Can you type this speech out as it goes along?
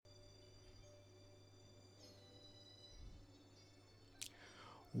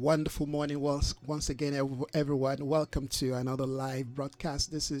Wonderful morning once again, everyone. Welcome to another live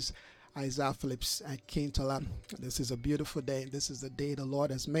broadcast. This is Isaiah Phillips at Kintola. This is a beautiful day. This is the day the Lord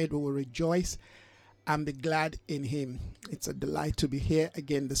has made. We will rejoice and be glad in Him. It's a delight to be here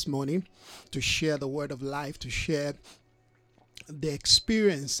again this morning to share the word of life, to share the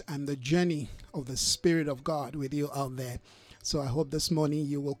experience and the journey of the Spirit of God with you out there. So I hope this morning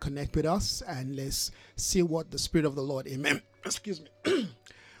you will connect with us and let's see what the Spirit of the Lord, amen. Excuse me.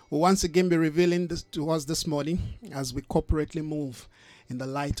 Will once again be revealing this to us this morning as we corporately move in the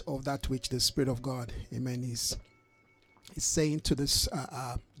light of that which the Spirit of God, amen, is saying to this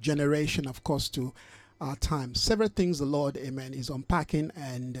generation, of course, to our time. Several things the Lord, amen, is unpacking,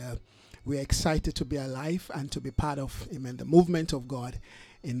 and we're excited to be alive and to be part of, amen, the movement of God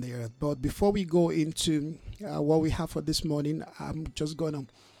in the earth. But before we go into what we have for this morning, I'm just going to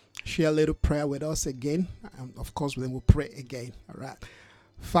share a little prayer with us again. Of course, then we'll pray again. All right.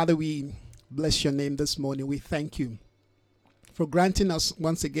 Father, we bless your name this morning. We thank you for granting us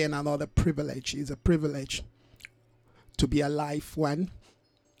once again another privilege. It's a privilege to be alive, one,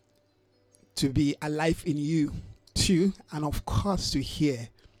 to be alive in you, two, and of course to hear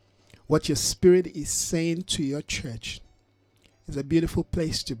what your Spirit is saying to your church. It's a beautiful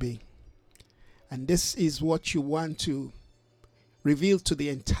place to be. And this is what you want to reveal to the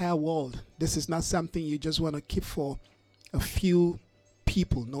entire world. This is not something you just want to keep for a few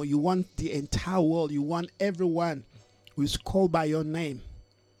people. No, you want the entire world. You want everyone who is called by your name,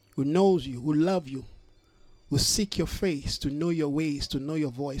 who knows you, who love you, who seek your face, to know your ways, to know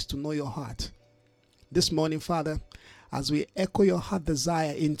your voice, to know your heart. This morning, Father, as we echo your heart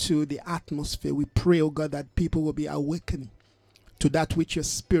desire into the atmosphere, we pray, oh God, that people will be awakened to that which your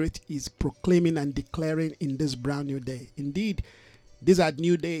Spirit is proclaiming and declaring in this brand new day. Indeed, these are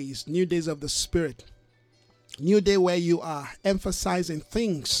new days of the Spirit. New day where you are emphasizing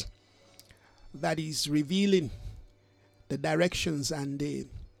things that is revealing the directions and the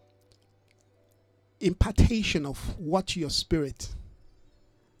impartation of what your Spirit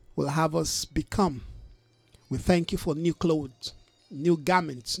will have us become. We thank you for new clothes, new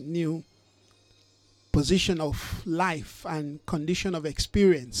garments, new position of life and condition of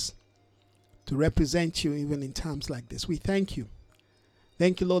experience to represent you even in times like this. We thank you.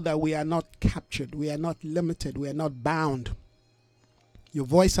 Thank you, Lord, that we are not captured, we are not limited, we are not bound. Your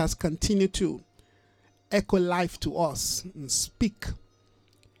voice has continued to echo life to us and speak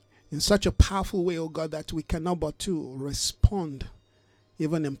in such a powerful way, oh God, that we cannot but to respond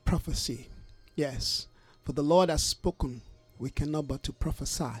even in prophecy. Yes, for the Lord has spoken, we cannot but to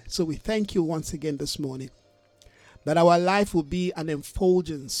prophesy. So we thank you once again this morning that our life will be an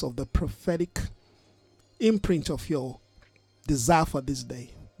effulgence of the prophetic imprint of your desire for this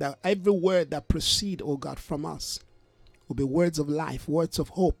day, that every word that proceed, oh God, from us will be words of life, words of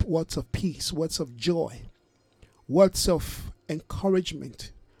hope, words of peace, words of joy, words of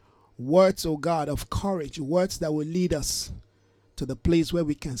encouragement, words, oh God, of courage, words that will lead us to the place where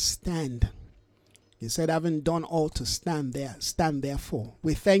we can stand. He said, having done all to stand there, stand therefore.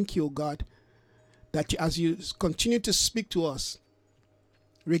 We thank you, oh God, that as you continue to speak to us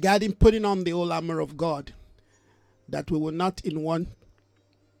regarding putting on the whole armor of God, that we will not in one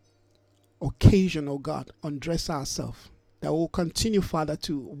occasion, oh God, undress ourselves. That we will continue, Father,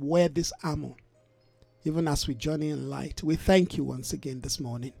 to wear this armor, even as we journey in light. We thank you once again this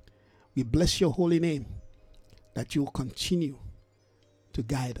morning. We bless your holy name, that you will continue to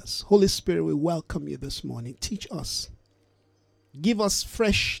guide us. Holy Spirit, we welcome you this morning. Teach us. Give us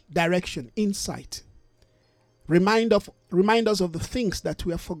fresh direction, insight. Remind us of the things that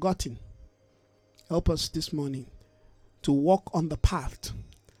we have forgotten. Help us this morning to walk on the path,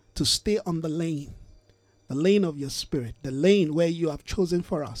 to stay on the lane of your Spirit, the lane where you have chosen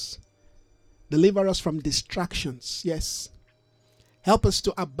for us. Deliver us from distractions, yes. Help us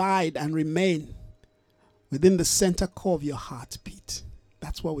to abide and remain within the center core of your heartbeat.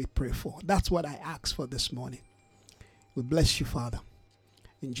 That's what we pray for. That's what I ask for this morning. We bless you, Father.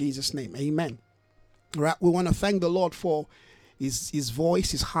 In Jesus' name, amen. All right, we want to thank the Lord for his voice,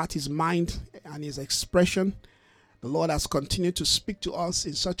 his heart, his mind, and his expression. The Lord has continued to speak to us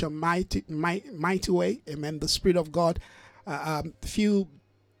in such a mighty way. Amen. The Spirit of God, a few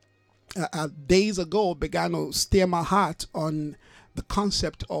days ago, began to stir my heart on the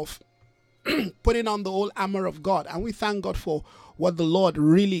concept of putting on the whole armor of God. And we thank God for what the Lord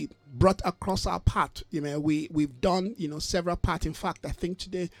really brought across our path. We've done, several parts. In fact, I think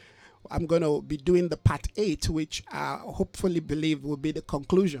today I'm going to be doing the part 8, which I hopefully believe will be the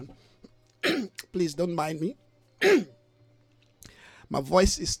conclusion. Please don't mind me. My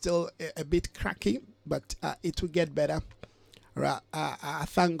voice is still a bit cracky, but it will get better Right? I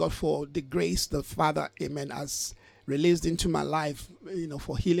thank God for the grace the Father, amen, has released into my life,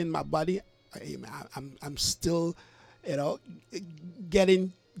 for healing my body. I'm still,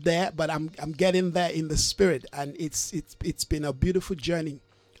 getting there, but I'm getting there in the spirit, and it's been a beautiful journey.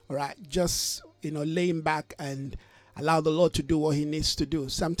 All right, just laying back and allow the Lord to do what He needs to do.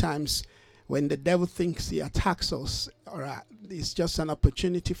 Sometimes when the devil thinks he attacks us, all right, it's just an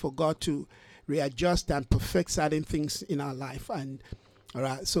opportunity for God to readjust and perfect certain things in our life. And all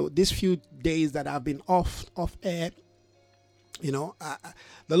right, so these few days that I've been off air, the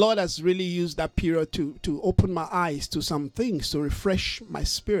Lord has really used that period to open my eyes to some things, to refresh my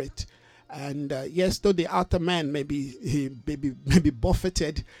spirit. And yes, though the outer man may be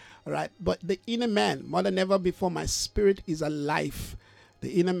buffeted, all right, but the inner man, more than ever before, my spirit is alive.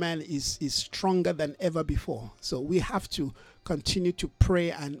 The inner man is stronger than ever before. So we have to continue to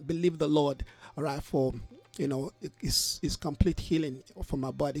pray and believe the Lord, all right, for his complete healing for my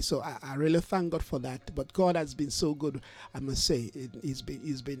body. So I really thank God for that. But God has been so good, I must say. He's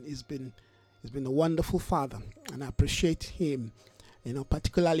been a wonderful Father, and I appreciate Him,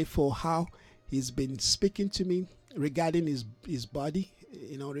 particularly for how He's been speaking to me regarding his body,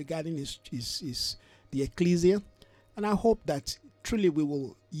 regarding his the ecclesia. And I hope that truly we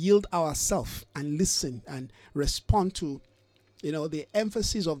will yield ourselves and listen and respond to the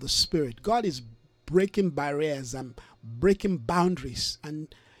emphasis of the Spirit. God is breaking barriers and breaking boundaries,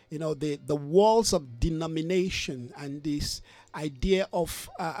 and the walls of denomination, and this idea of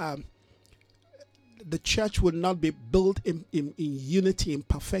the church will not be built in unity, in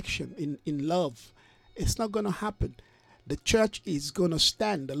perfection, in love. It's not going to happen. The church is going to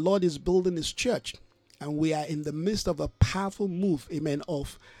stand. The Lord is building His church, and we are in the midst of a powerful move, amen,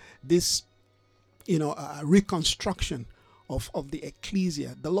 of this reconstruction of the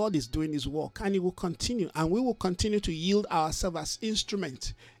ecclesia. The Lord is doing His work, and He will continue, and we will continue to yield ourselves as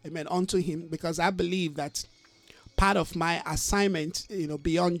instruments, amen, unto Him, because I believe that part of my assignment,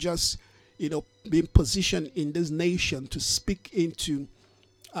 beyond just being positioned in this nation to speak into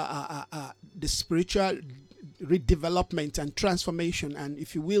the spiritual redevelopment and transformation, and,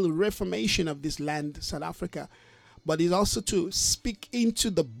 if you will, reformation of this land, South Africa, but is also to speak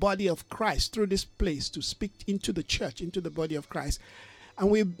into the body of Christ through this place, to speak into the church, into the body of Christ. And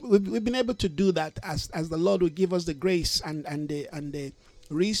we've been able to do that as the Lord will give us the grace and the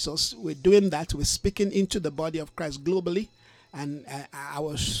resource. We're doing that. We're speaking into the body of Christ globally. And I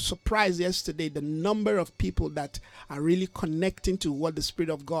was surprised yesterday the number of people that are really connecting to what the Spirit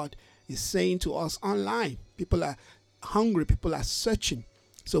of God is saying to us online. People are hungry. People are searching.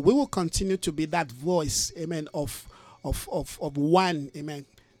 So we will continue to be that voice, amen, of one, amen,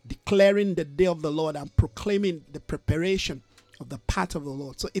 declaring the day of the Lord and proclaiming the preparation of the path of the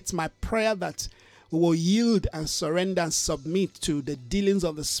Lord. So it's my prayer that we will yield and surrender and submit to the dealings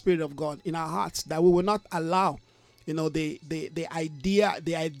of the Spirit of God in our hearts, that we will not allow the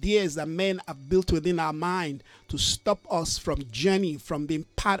ideas that men have built within our mind to stop us from journey, from being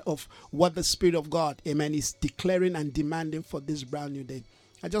part of what the Spirit of God, amen, is declaring and demanding for this brand new day.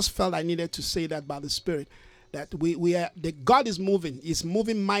 I just felt I needed to say that by the Spirit, that God is moving. He's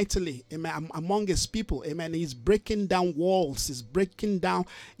moving mightily, amen, among His people, amen. He's breaking down walls. He's breaking down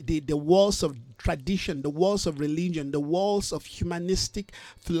the walls of tradition, the walls of religion, the walls of humanistic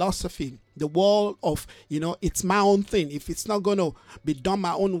philosophy, the wall of, it's my own thing. If it's not going to be done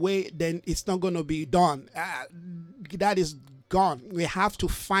my own way, then it's not going to be done. That is gone. We have to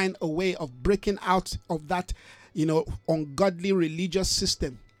find a way of breaking out of that, ungodly religious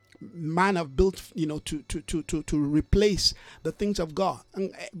system man have built, to replace the things of God.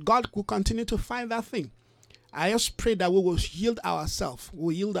 And God will continue to find that thing. I just pray that we will yield ourselves,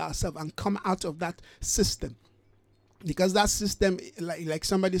 and come out of that system, because that system, like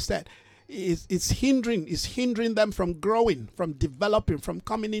somebody said, is hindering them from growing, from developing, from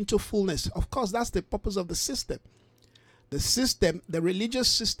coming into fullness. Of course, that's the purpose of the system. The system, the religious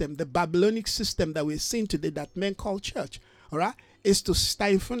system, the Babylonic system that we're seeing today that men call church, all right, is to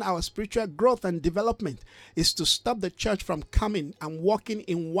stifle our spiritual growth and development, is to stop the church from coming and walking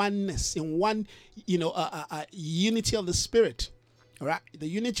in oneness, in one, unity of the Spirit, all right? The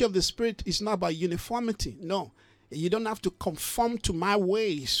unity of the Spirit is not about uniformity, no. You don't have to conform to my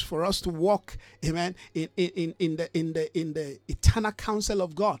ways for us to walk, amen, in the eternal counsel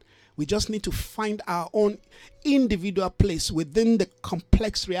of God. We just need to find our own individual place within the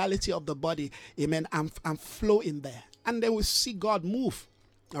complex reality of the body, amen, and flow in there. And then we see God move,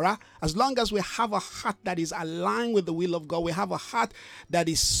 all right? As long as we have a heart that is aligned with the will of God, we have a heart that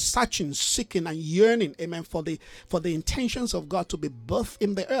is searching, seeking, and yearning, amen, for the intentions of God to be birthed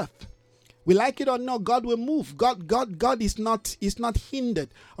in the earth. We like it or not, God will move. God is not hindered,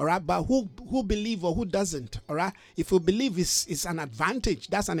 all right, by who believe or who doesn't, all right. If we believe, it's an advantage.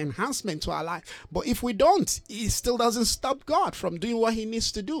 That's an enhancement to our life. But if we don't, it still doesn't stop God from doing what He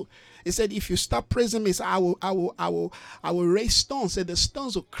needs to do. He said, if you stop praising me, I will raise stones. Said the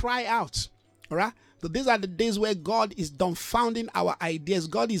stones will cry out, all right. So these are the days where God is dumbfounding our ideas.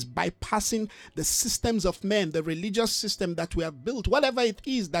 God is bypassing the systems of men, the religious system that we have built, whatever it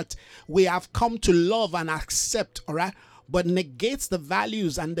is that we have come to love and accept, all right, but negates the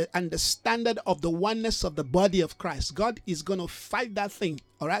values and the standard of the oneness of the body of Christ. God is going to fight that thing,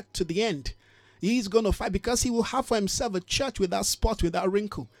 all right, to the end. He's going to fight because He will have for Himself a church without spot, without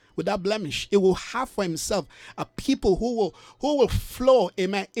wrinkle, without blemish. He will have for Himself a people who will flow,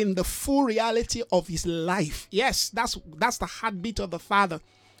 amen, in the full reality of His life. Yes, that's the heartbeat of the Father.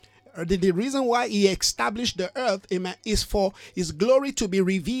 The reason why He established the earth, amen, is for His glory to be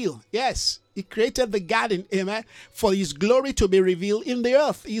revealed. Yes, He created the garden, amen, for His glory to be revealed in the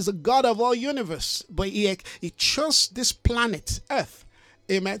earth. He's a God of all universe, but He chose this planet, Earth,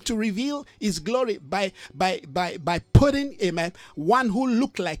 amen, to reveal His glory by putting, amen, one who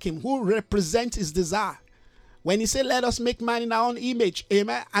looked like Him, who represents His desire. When He said, let us make man in our own image,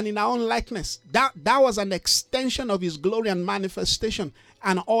 amen, and in our own likeness, that was an extension of His glory and manifestation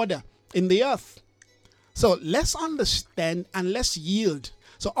and order in the earth. So let's understand and let's yield.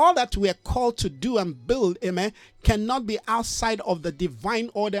 So all that we are called to do and build, amen, cannot be outside of the divine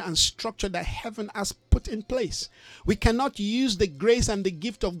order and structure that heaven has put in place. We cannot use the grace and the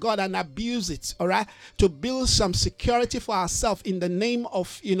gift of God and abuse it, all right, to build some security for ourselves in the name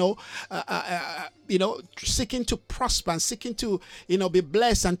of, seeking to prosper and seeking to, be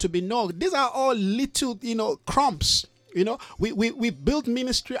blessed and to be known. These are all little, crumbs. We build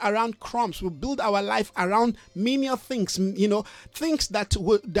ministry around crumbs. We build our life around menial things, things that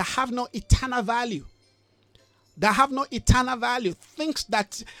have no eternal value. That have no eternal value. Things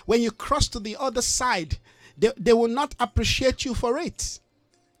that when you cross to the other side, they will not appreciate you for it.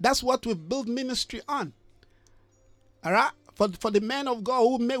 That's what we build ministry on. All right? For the men of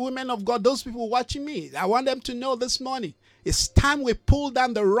God, women of God, those people watching me, I want them to know this morning, it's time we pull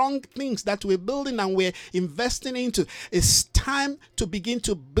down the wrong things that we're building and we're investing into. It's time to begin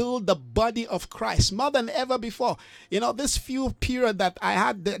to build the body of Christ more than ever before. This few period that I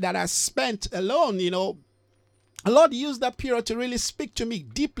had, that I spent alone, the Lord used that period to really speak to me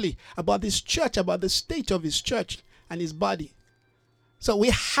deeply about His church, about the state of His church and His body. So we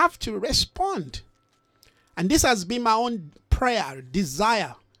have to respond. And this has been my own prayer,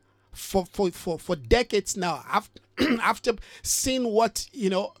 desire for decades now. After seeing what,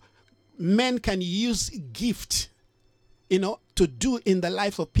 men can use gift, to do in the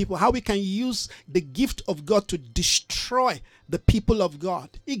life of people, how we can use the gift of God to destroy the people of God.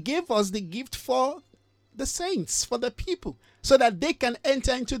 He gave us the gift for the saints, for the people, so that they can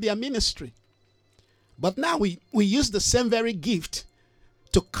enter into their ministry. But now we use the same very gift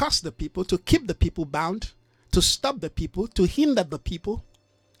to curse the people, to keep the people bound, to stop the people, to hinder the people.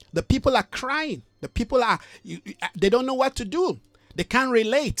 The people are crying. The people they don't know what to do. They can't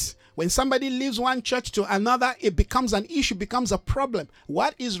relate. When somebody leaves one church to another, it becomes an issue, becomes a problem.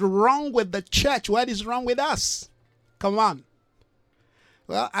 What is wrong with the church? What is wrong with us? Come on.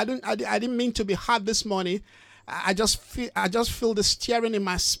 Well, I didn't mean to be hard this morning. I just feel the stirring in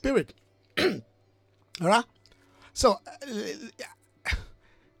my spirit. All right? So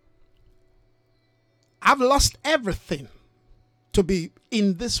I've lost everything to be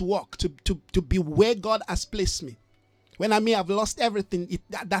in this walk, to be where God has placed me. When I mean I've lost everything,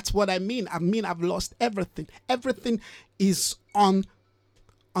 that's what I mean. I mean I've lost everything. Everything is on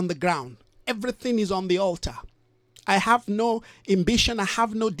the ground. Everything is on the altar. I have no ambition. I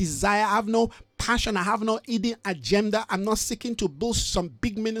have no desire. I have no passion. I have no hidden agenda. I'm not seeking to build some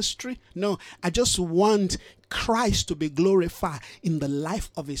big ministry. No, I just want Christ to be glorified in the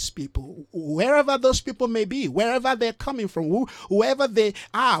life of His people, wherever those people may be, wherever they're coming from, whoever they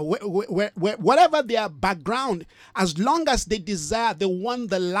are, whatever their background. As long as they desire, they want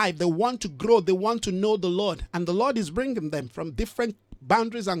the life, they want to grow, they want to know the Lord, and the Lord is bringing them from different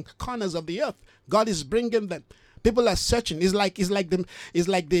boundaries and corners of the earth. God is bringing them. People are searching. It's like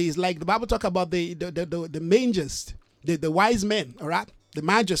the Bible talk about the mangers, the wise men, all right? The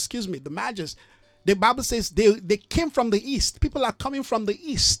Magi. The Bible says they came from the east. People are coming from the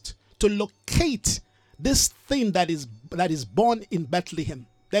east to locate this thing that is born in Bethlehem.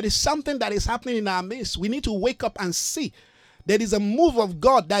 There is something that is happening in our midst. We need to wake up and see there is a move of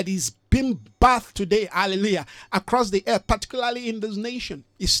God that is being birthed today, hallelujah, across the earth, particularly in this nation.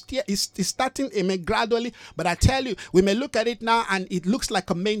 It's starting, amen, gradually. But I tell you, we may look at it now and it looks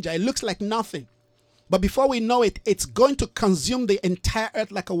like a manger. It looks like nothing. But before we know it, it's going to consume the entire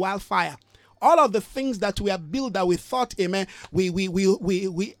earth like a wildfire. All of the things that we have built that we thought, amen, we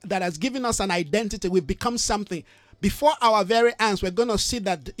that has given us an identity, we've become something. Before our very eyes, we're going to see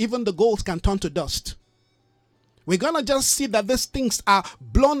that even the gold can turn to dust. We're going to just see that these things are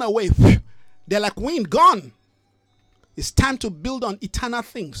blown away. They're like wind, gone. It's time to build on eternal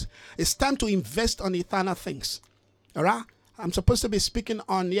things. It's time to invest on eternal things. All right? I'm supposed to be speaking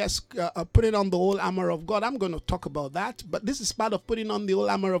on, putting on the whole armor of God. I'm going to talk about that. But this is part of putting on the whole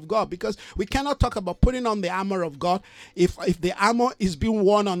armor of God, because we cannot talk about putting on the armor of God if the armor is being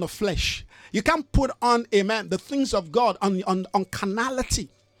worn on the flesh. You can't put on, amen, the things of God on carnality,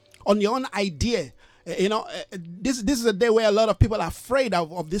 on your own idea. This is a day where a lot of people are afraid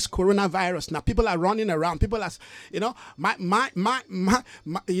of this coronavirus. Now people are running around. People are,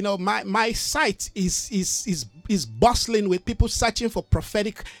 my site is bustling with people searching for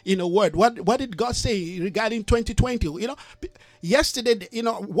prophetic, word. What did God say regarding 2020? Yesterday,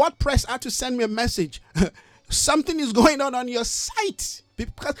 WordPress had to send me a message. Something is going on your site,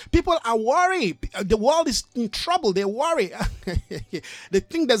 because people are worried. The world is in trouble. They worry. They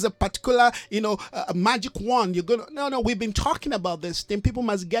think there's a particular, magic wand. No, we've been talking about this thing. People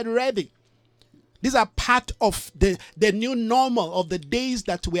must get ready. These are part of the new normal of the days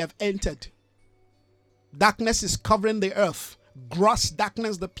that we have entered. Darkness is covering the earth. Gross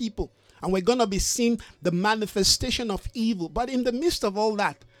darkness, the people. And we're going to be seeing the manifestation of evil. But in the midst of all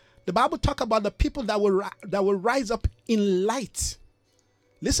that, the Bible talks about the people that will rise up in light.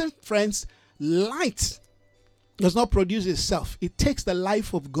 Listen, friends, light does not produce itself. It takes the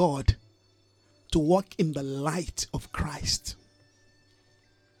life of God to walk in the light of Christ.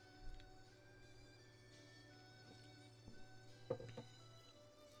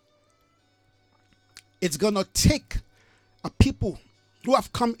 It's going to take a people who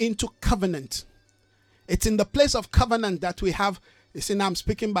have come into covenant. It's in the place of covenant that we have. You see, now I'm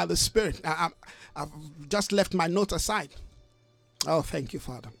speaking by the Spirit. I've just left my note aside. Oh, thank you,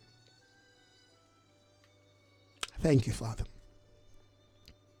 Father. Thank you, Father.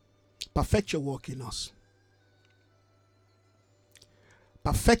 Perfect your work in us.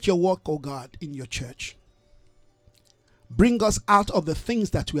 Perfect your work, oh God, in your church. Bring us out of the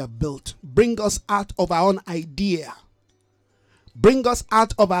things that we have built. Bring us out of our own idea. Bring us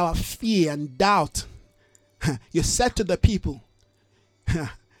out of our fear and doubt. You said to the people,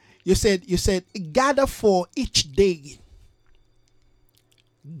 you said, gather for each day.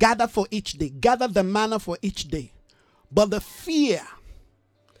 Gather for each day. Gather the manna for each day. But the fear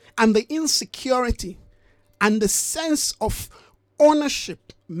and the insecurity and the sense of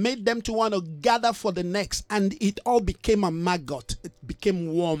ownership made them to want to gather for the next. And it all became a maggot. It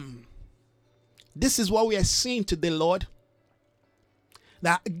became warm. This is what we are seeing today, Lord.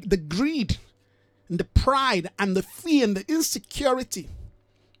 That the greed and the pride and the fear and the insecurity,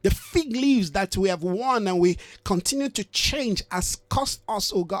 the fig leaves that we have worn and we continue to change, has caused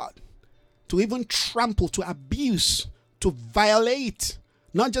us, oh God, to even trample, to abuse, to violate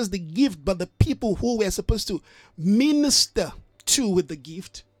not just the gift, but the people who we are supposed to minister to with the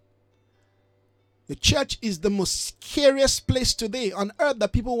gift. The church is the most scariest place today on earth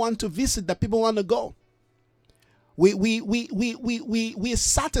that people want to visit, that people want to go. We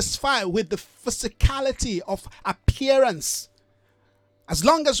satisfy with the physicality of appearance. As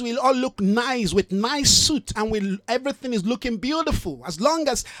long as we all look nice with nice suit and everything is looking beautiful, as long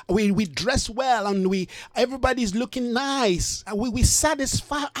as we dress well and everybody's looking nice, we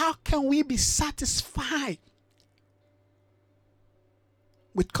satisfy. How can we be satisfied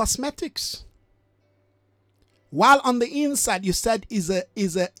with cosmetics? While on the inside, you said is a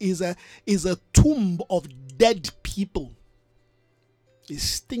tomb of dead people. It's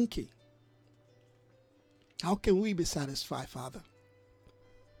stinky. How can we be satisfied, Father?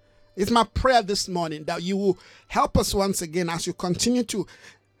 It's my prayer this morning that you will help us once again as you continue to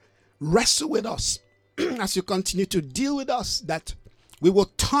wrestle with us, as you continue to deal with us, that we will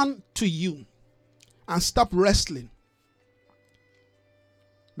turn to you and stop wrestling.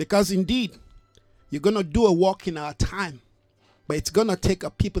 Because indeed, you're going to do a work in our time, but it's going to take a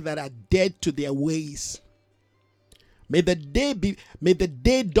people that are dead to their ways. May the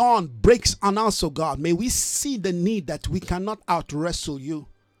day dawn breaks on us, oh God. May we see the need that we cannot out-wrestle you.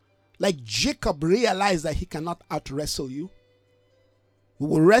 Like Jacob realized that he cannot out-wrestle you. We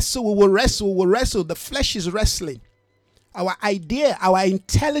will wrestle. The flesh is wrestling. Our idea, our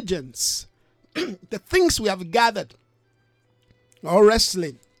intelligence, the things we have gathered, all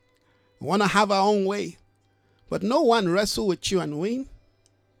wrestling. We want to have our own way. But no one wrestle with you and win.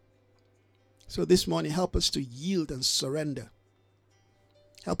 So this morning, help us to yield and surrender.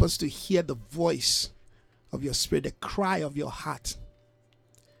 Help us to hear the voice of your spirit, the cry of your heart.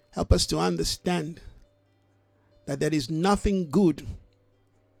 Help us to understand that there is nothing good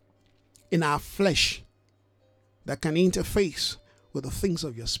in our flesh that can interface with the things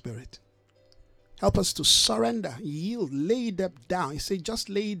of your spirit. Help us to surrender, yield, lay it down. You say, just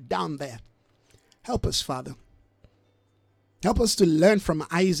lay it down there. Help us, Father. Help us to learn from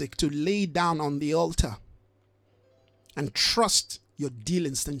Isaac to lay down on the altar and trust your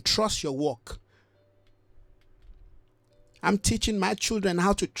dealings and trust your walk. I'm teaching my children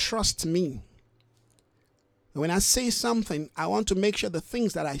how to trust me. When I say something, I want to make sure the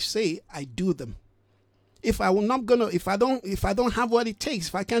things that I say, I do them. If I don't have what it takes,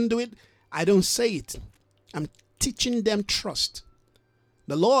 if I can't do it, I don't say it. I'm teaching them trust.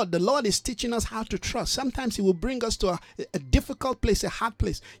 The Lord is teaching us how to trust. Sometimes He will bring us to a difficult place, a hard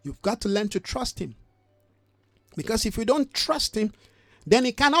place. You've got to learn to trust Him. Because if you don't trust Him, then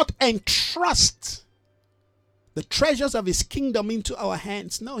He cannot entrust the treasures of His kingdom into our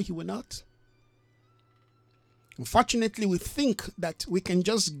hands. No, He will not. Unfortunately, we think that we can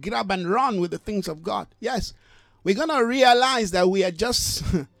just grab and run with the things of God. Yes, we're going to realize that we are just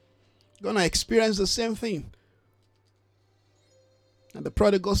going to experience the same thing and the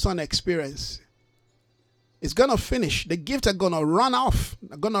prodigal son experience. It's going to finish. The gifts are going to run off.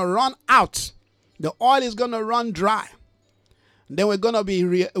 They're going to run out. The oil is going to run dry. And then we're going to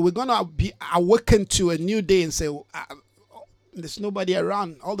be awakened to a new day and say, there's nobody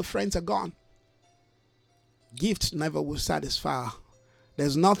around. All the friends are gone. Gifts never will satisfy.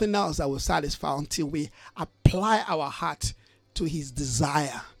 There's nothing else that will satisfy until we apply our heart to His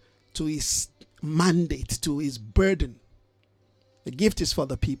desire, to His mandate, to His burden. The gift is for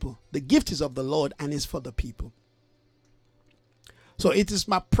the people. The gift is of the Lord and is for the people. So it is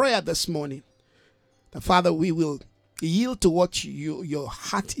my prayer this morning that, Father, we will yield to what your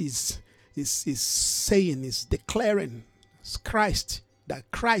heart is saying, is declaring. It's Christ, that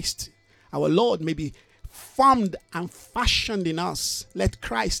Christ, our Lord, may be formed and fashioned in us. Let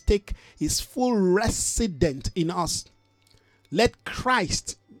Christ take His full residence in us. Let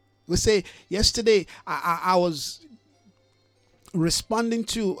Christ, we say yesterday, I was responding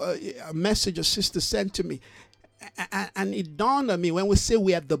to a message a sister sent to me, and it dawned on me when we say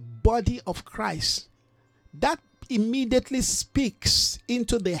we are the body of Christ, that immediately speaks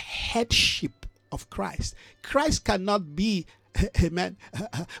into the headship of Christ. Christ cannot be, amen,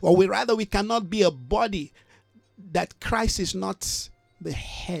 or we cannot be a body that Christ is not the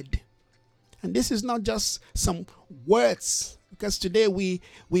head. And this is not just some words, because today we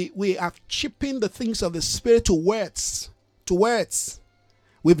are chipping the things of the Spirit to words.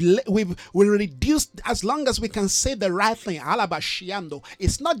 We've reduced, as long as we can say the right thing.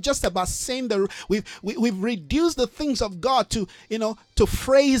 It's not just about saying we've reduced the things of God to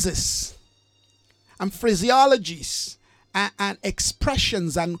phrases and phraseologies and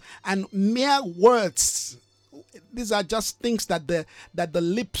expressions and mere words. These are just things that the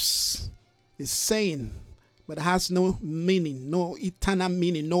lips is saying, but it has no meaning, no eternal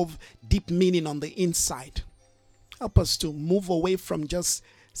meaning, no deep meaning on the inside. Help us to move away from just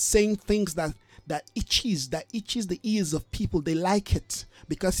saying things that itches the ears of people. They like it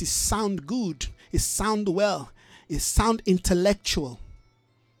because it sound good, it sound well, it sound intellectual.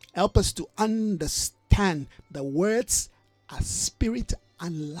 Help us to understand the words are spirit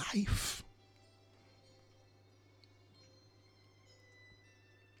and life.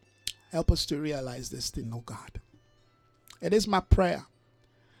 Help us to realize this thing, oh God. It is my prayer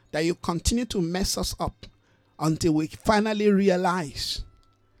that you continue to mess us up until we finally realize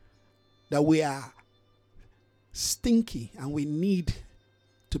that we are stinky and we need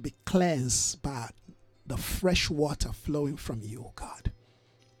to be cleansed by the fresh water flowing from you, oh God.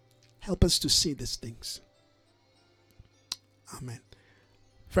 Help us to see these things. Amen.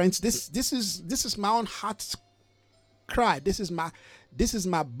 Friends, this is my own heart's cry. This is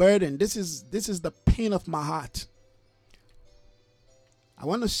my burden. This is the pain of my heart. I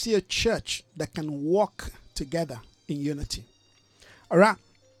want to see a church that can walk together in unity. All right.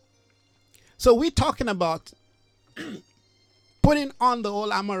 So we're talking about putting on the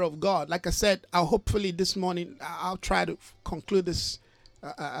whole armor of God. Like I said, hopefully this morning I'll try to conclude this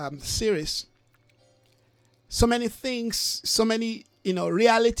series. So many things, so many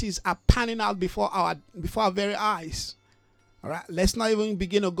realities are panning out before our very eyes. All right. Let's not even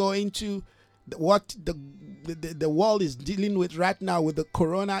begin to go into what the world is dealing with right now with the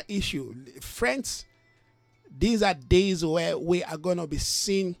corona issue. Friends, these are days where we are going to be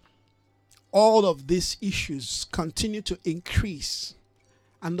seeing all of these issues continue to increase,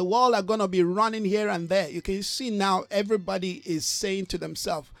 and the world are going to be running here and there. You can see now everybody is saying to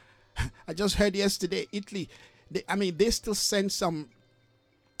themselves, I just heard yesterday, Italy, they still send some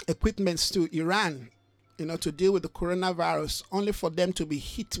equipments to Iran, to deal with the coronavirus, only for them to be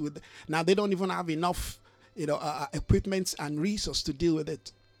hit with. Now they don't even have enough, equipment and resources to deal with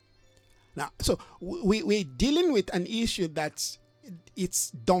it. Now, so we're dealing with an issue that's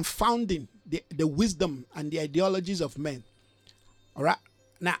it's dumbfounding the wisdom and the ideologies of men. All right.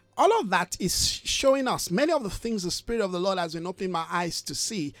 Now, all of that is showing us many of the things the Spirit of the Lord has been opening my eyes to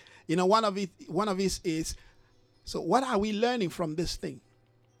see. One of it is, so what are we learning from this thing?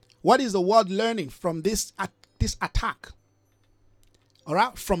 What is the world learning from this attack? All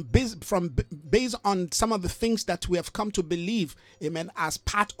right, based on some of the things that we have come to believe, amen, as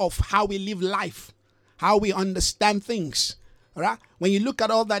part of how we live life, how we understand things. All right, when you look at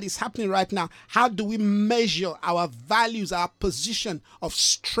all that is happening right now, how do we measure our values, our position of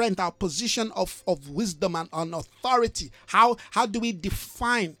strength, our position of wisdom and on authority? How do we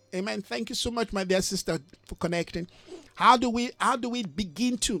define? Amen. Thank you so much, my dear sister, for connecting. How do we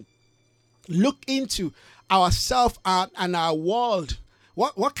begin to look into ourselves and our world?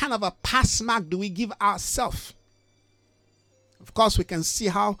 What kind of a pass mark do we give ourselves? Of course, we can see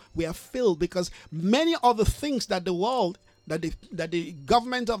how we are filled, because many of the things that the world, that the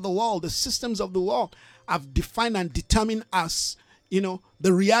government of the world, the systems of the world have defined and determined as, the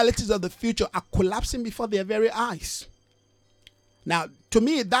realities of the future are collapsing before their very eyes. Now, to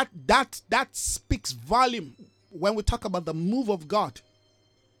me, that speaks volume when we talk about the move of God.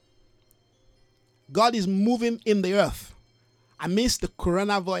 God is moving in the earth. Amidst the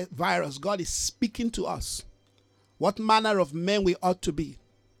coronavirus, God is speaking to us what manner of men we ought to be.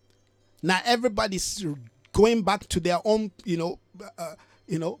 Now everybody's going back to their own,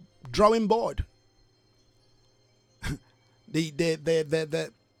 drawing board.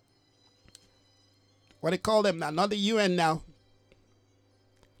 the what do they call them now? Not the UN now.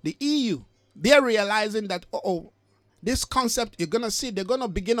 The EU. They're realizing that, this concept, you're going to see, they're going to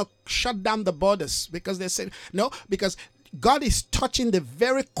begin to shut down the borders, because they say, no, because God is touching the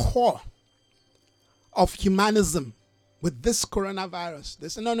very core of humanism with this coronavirus. They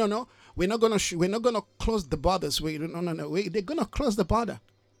say, no, we're not going to close the borders. They're going to close the border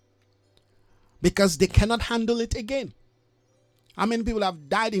because they cannot handle it again. How many people have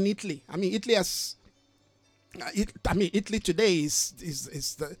died in Italy? Italy today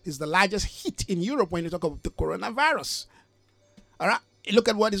is the largest hit in Europe when you talk about the coronavirus. All right, look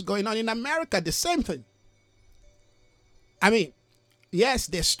at what is going on in America. The same thing. Yes,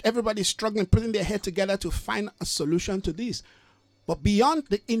 everybody's struggling, putting their head together to find a solution to this. But beyond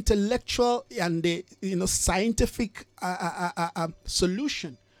the intellectual and the scientific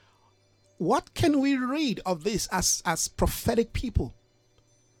solution, what can we read of this as prophetic people?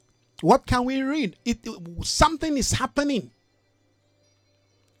 What can we read? Something is happening.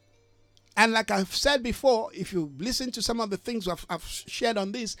 And like I've said before, if you listen to some of the things I've shared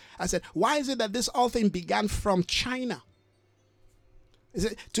on this, I said, why is it that this whole thing began from China?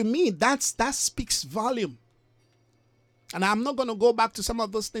 To me, that speaks volume. And I'm not going to go back to some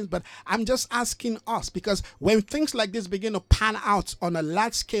of those things, but I'm just asking us, because when things like this begin to pan out on a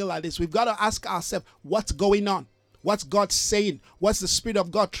large scale like this, we've got to ask ourselves, what's going on? What's God saying? What's the Spirit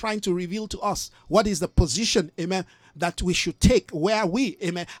of God trying to reveal to us? What is the position, amen, that we should take? Where are we,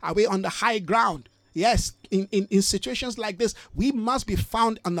 amen? Are we on the high ground? Yes, in situations like this, we must be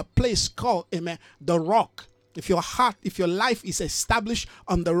found on a place called, amen, the rock. If your heart, if your life is established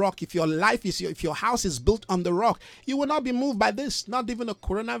on the rock, if your house is built on the rock, you will not be moved by this. Not even a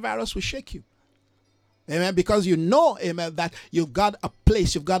coronavirus will shake you. Amen. Because amen, that you've got a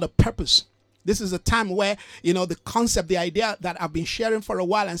place, you've got a purpose. This is a time where, the concept, the idea that I've been sharing for a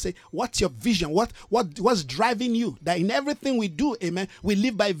while, and say, what's your vision? What's driving you? That in everything we do, amen, we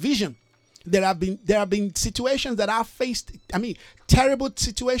live by vision. There have been situations that I've faced, terrible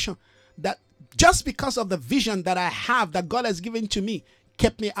situation that just because of the vision that I have, that God has given to me,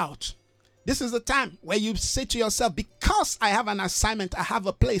 kept me out. This is the time where you say to yourself, because I have an assignment, I have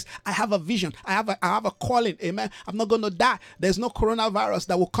a place, I have a vision, I have a calling, amen. I'm not going to die. There's no coronavirus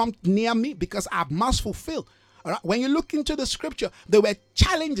that will come near me because I must fulfill. All right? When you look into the scripture, there were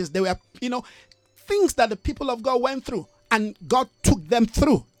challenges, there were, things that the people of God went through, and God took them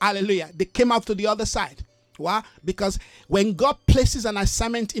through. Hallelujah. They came out to the other side. Why? Because when God places an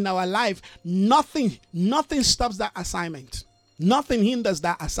assignment in our life, nothing stops that assignment. Nothing hinders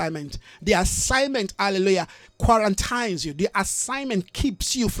that assignment. The assignment, hallelujah, quarantines you. The assignment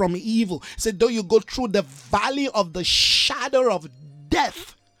keeps you from evil. So though you go through the valley of the shadow of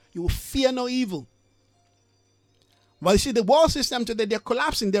death, You will fear no evil. But you see, the world system today, they're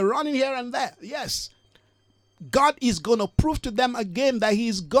collapsing. They're running here and there. Yes. God is going to prove to them again that He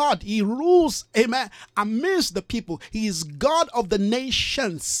is God. He rules, amen, amidst the people. He is God of the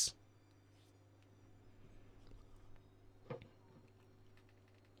nations.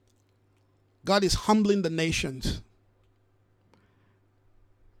 God is humbling the nations.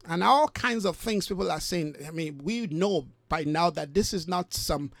 And all kinds of things people are saying. I mean, we know by now that this is not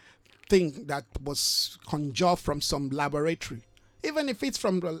some thing that was conjured from some laboratory. Even if it's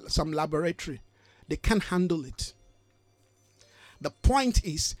from some laboratory, they can't handle it. The point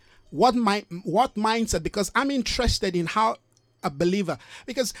is, what mindset, because I'm interested in how a believer,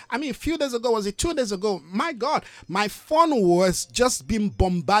 because I mean, a few days ago, was it 2 days ago? My God, my phone was just being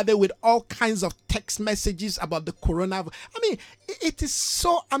bombarded with all kinds of text messages about the coronavirus. I mean, it is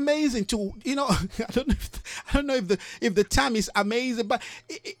so amazing to, I don't know if the term is amazing, but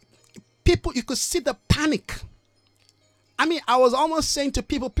people, you could see the panic. I mean, I was almost saying to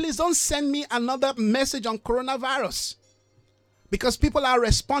people, please don't send me another message on coronavirus. Because people are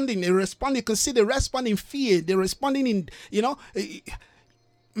responding. They respond. You can see they respond in fear. They're responding in,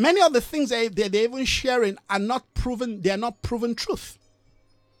 many of the things they're even sharing are not proven. They are not proven truth.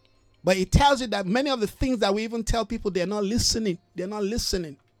 But it tells you that many of the things that we even tell people, they're not listening. They're not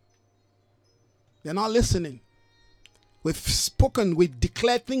listening. They're not listening. We've spoken. We've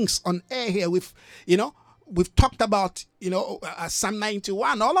declared things on air here. We've talked about, Psalm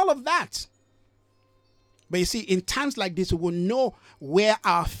 91, all of that. But you see, in times like this, we will know where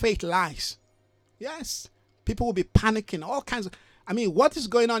our faith lies. Yes, people will be panicking, all kinds of. I mean, what is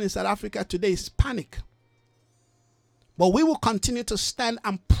going on in South Africa today is panic. But we will continue to stand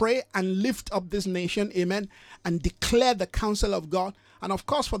and pray and lift up this nation, amen, and declare the counsel of God. And of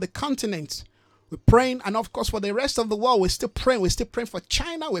course, for the continent, we're praying. And of course, for the rest of the world, we're still praying. We're still praying for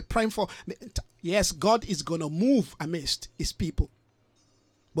China. We're praying for. Yes, God is going to move amidst His people.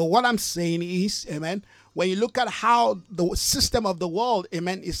 But what I'm saying is, amen, when you look at how the system of the world,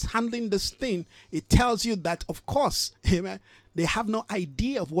 amen, is handling this thing, it tells you that, of course, amen, they have no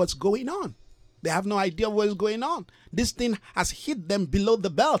idea of what's going on. They have no idea of what's going on. This thing has hit them below the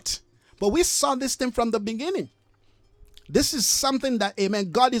belt. But we saw this thing from the beginning. This is something that,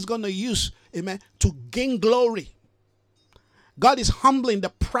 amen, God is going to use, amen, to gain glory. God is humbling the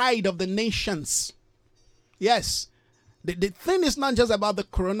pride of the nations. Yes. The thing is not just about the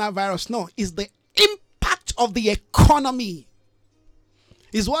coronavirus. No, it's the impact of the economy.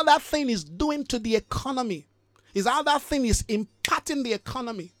 Is what that thing is doing to the economy. Is how that thing is impacting the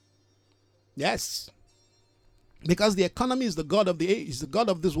economy. Yes. Because the economy is the God of the age, is the God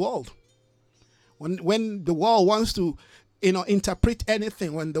of this world. When the world wants to, interpret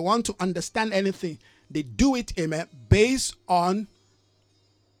anything, when they want to understand anything, they do it, amen, based on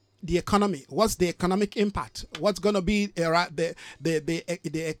the economy. What's the economic impact? What's going to be the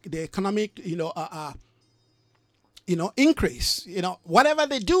economic, increase? Whatever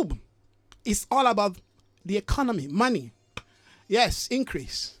they do, it's all about the economy, money. Yes,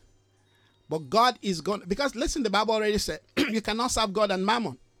 increase. But God is going, because listen, the Bible already said, you cannot serve God and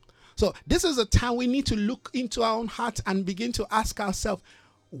mammon. So this is a time we need to look into our own heart and begin to ask ourselves,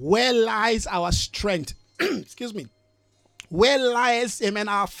 where lies our strength? Excuse me. Where lies, amen,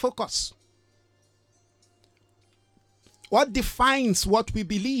 our focus? What defines what we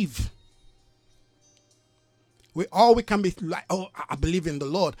believe? We can be like, oh, I believe in the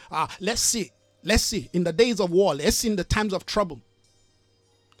Lord. Let's see in the days of war. Let's see in the times of trouble.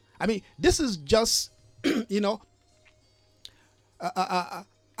 I mean, this is just,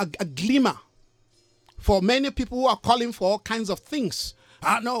 a glimmer for many people who are calling for all kinds of things.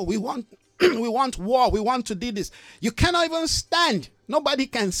 No, we want war. We want to do this. You cannot even stand. Nobody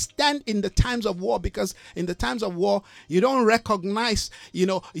can stand in the times of war, because in the times of war, you don't recognize,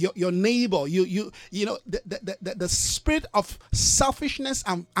 your neighbor. The spirit of selfishness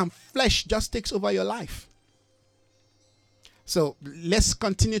and flesh just takes over your life. So let's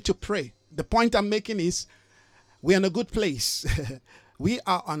continue to pray. The point I'm making is we're in a good place. We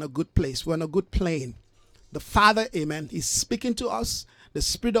are on a good place. We're on a good plane. The Father, amen, is speaking to us. The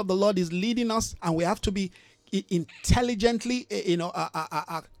Spirit of the Lord is leading us, and we have to be intelligently,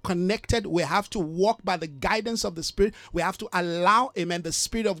 connected. We have to walk by the guidance of the Spirit. We have to allow, amen, the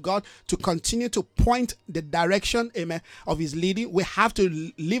Spirit of God to continue to point the direction, amen, of His leading. We have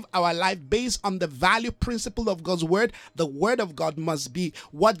to live our life based on the value principle of God's Word. The Word of God must be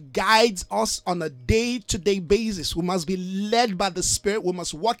what guides us on a day-to-day basis. We must be led by the Spirit. We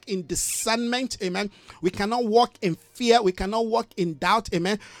must walk in discernment, amen. We cannot walk in fear. We cannot walk in doubt,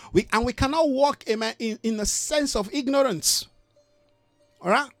 amen. We cannot walk, amen, in a sense of ignorance. All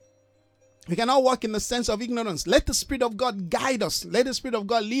right? We cannot walk in the sense of ignorance. Let the Spirit of God guide us. Let the Spirit of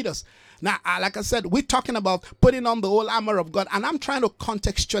God lead us. Now, like I said, we're talking about putting on the whole armor of God. And I'm trying to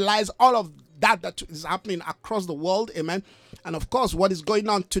contextualize all of that is happening across the world. Amen. And of course, what is going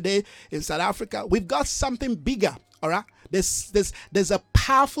on today in South Africa, we've got something bigger. All right. There's a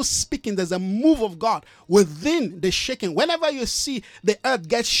powerful speaking. There's a move of God within the shaking. Whenever you see the earth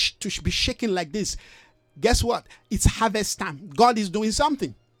gets to be shaking like this, guess what? It's harvest time. God is doing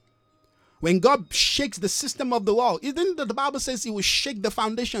something. When God shakes the system of the world, isn't the Bible says he will shake the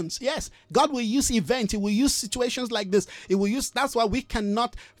foundations? Yes, God will use events. He will use situations like this. He will use, that's why we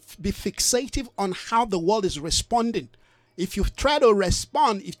cannot be fixative on how the world is responding. If you try to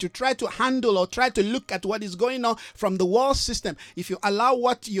respond, if you try to handle or try to look at what is going on from the world system, if you allow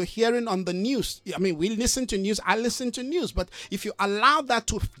what you're hearing on the news, I mean, we listen to news, I listen to news, but if you allow that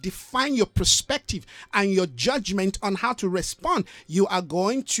to define your perspective and your judgment on how to respond, you are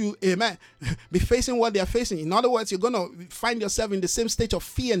going to, amen, be facing what they are facing. In other words, you're going to find yourself in the same state of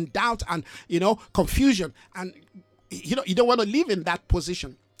fear and doubt and, confusion. And, you don't want to live in that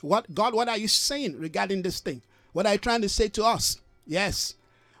position. What are you saying regarding this thing? What are you trying to say to us? Yes,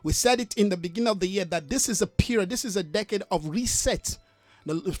 we said it in the beginning of the year that this is a period, this is a decade of reset.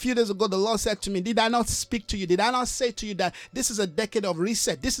 A few days ago, the Lord said to me, did I not speak to you? Did I not say to you that this is a decade of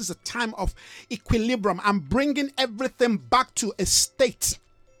reset? This is a time of equilibrium. I'm bringing everything back to a state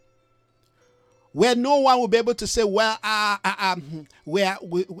where no one will be able to say, well,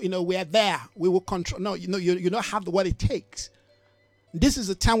 we're there. We will control. No, you don't have what it takes. This is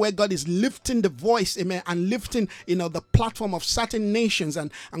a time where God is lifting the voice, amen, and lifting, the platform of certain nations,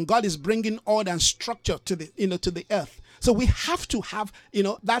 and God is bringing order and structure to the earth. So we have to have,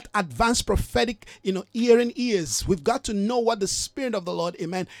 that advanced prophetic, hearing ears. We've got to know what the Spirit of the Lord,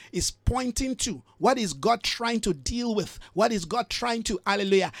 amen, is pointing to. What is God trying to deal with? What is God trying to,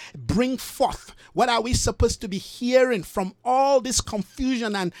 hallelujah, bring forth? What are we supposed to be hearing from all this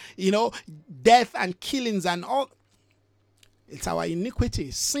confusion and, death and killings and all? It's our iniquity,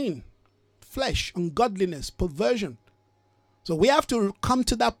 sin, flesh, ungodliness, perversion. So we have to come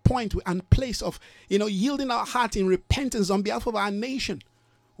to that point and place of, yielding our heart in repentance on behalf of our nation.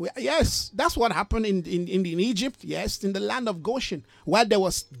 Yes, that's what happened in Egypt. Yes, in the land of Goshen, where there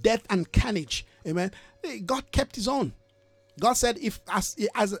was death and carnage. Amen. God kept his own. God said, "If as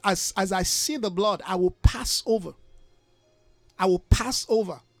I see the blood, I will pass over. I will pass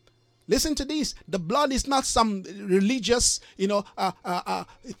over." Listen to this. The blood is not some religious,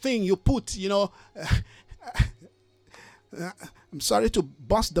 thing you put, I'm sorry to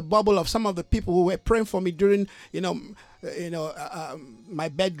bust the bubble of some of the people who were praying for me during, my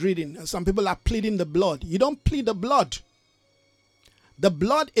bed reading. Some people are pleading the blood. You don't plead the blood. The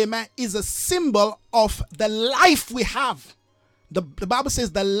blood, amen, is a symbol of the life we have. The Bible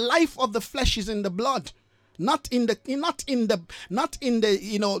says the life of the flesh is in the blood. Not in the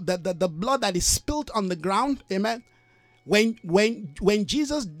blood that is spilled on the ground, amen. When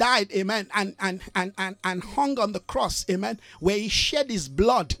Jesus died, amen, and hung on the cross, amen, where he shed his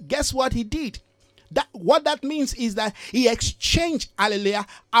blood, guess what he did? What that means is that he exchanged, hallelujah,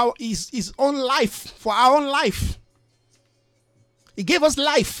 his own life for our own life. He gave us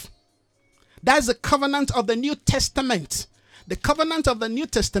life. That's the covenant of the New Testament. The covenant of the New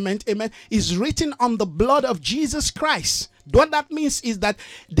Testament, amen, is written on the blood of Jesus Christ. What that means is that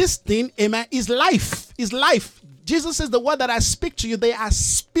this thing, amen, is life. Is life. Jesus says the word that I speak to you, they are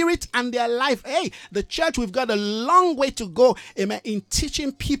spirit and they are life. Hey, the church, we've got a long way to go, amen, in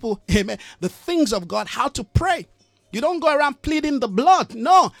teaching people, amen, the things of God, how to pray. You don't go around pleading the blood.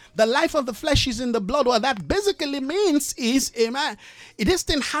 No, the life of the flesh is in the blood. What that basically means is, amen, this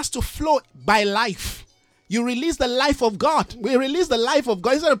thing has to flow by life. You release the life of God. We release the life of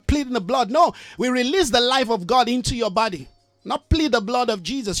God. Instead of pleading the blood, no, we release the life of God into your body. Not plead the blood of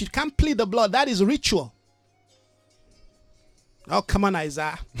Jesus. You can't plead the blood. That is ritual. Oh, come on,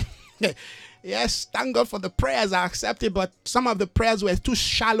 Isaiah. Yes, thank God for the prayers I accepted, but some of the prayers were too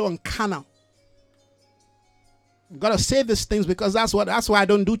shallow and carnal. I've got to say these things because that's why I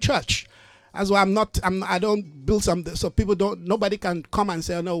don't do church. That's why I don't build something so nobody can come and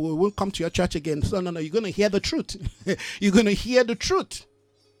say, oh, no, we won't come to your church again. So no, you're going to hear the truth. You're going to hear the truth.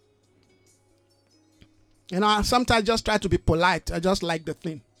 I sometimes just try to be polite. I just like the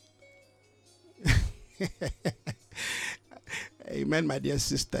thing. Amen, my dear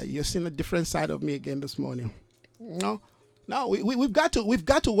sister. You've seen a different side of me again this morning. No, we've got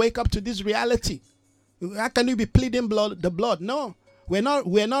to wake up to this reality. How can you be pleading the blood? No. We're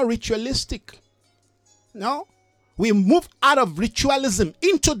not ritualistic. No. We move out of ritualism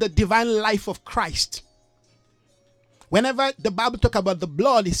into the divine life of Christ. Whenever the Bible talks about the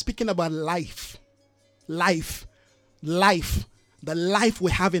blood, it's speaking about life. Life. Life. The life we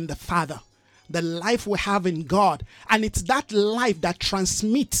have in the Father. The life we have in God. And it's that life that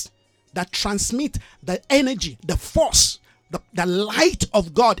transmits the energy, the force, the light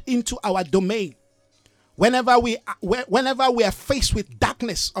of God into our domain. Whenever we are faced with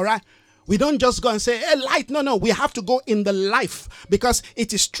darkness, all right, we don't just go and say, hey, light. No, we have to go in the life, because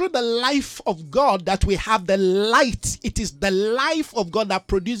it is through the life of God that we have the light. It is the life of God that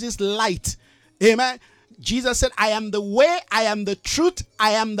produces light. Amen. Jesus said, I am the way, I am the truth,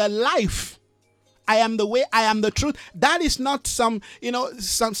 I am the life. I am the way, I am the truth. That is not some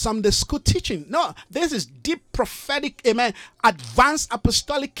the school teaching. No, this is deep prophetic, amen, advanced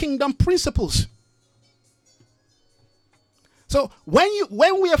apostolic kingdom principles. So when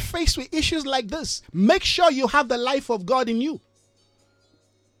we are faced with issues like this, make sure you have the life of God in you.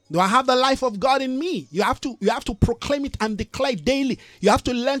 Do I have the life of God in me? You have to proclaim it and declare daily. You have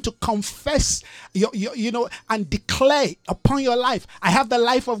to learn to confess, and declare upon your life. I have the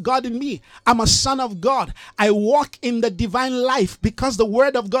life of God in me. I'm a son of God. I walk in the divine life because the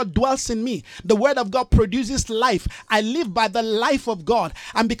word of God dwells in me. The word of God produces life. I live by the life of God.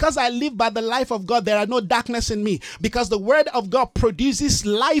 And because I live by the life of God, there are no darkness in me, because the word of God produces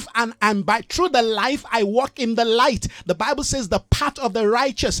life, and through the life I walk in the light. The Bible says the path of the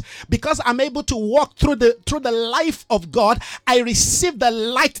righteous. Because I'm able to walk through the life of God, I receive the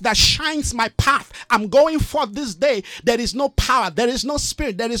light that shines my path. I'm going forth this day. There is no power, there is no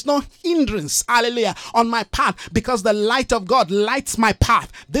spirit, there is no hindrance, hallelujah, on my path, because the light of God lights my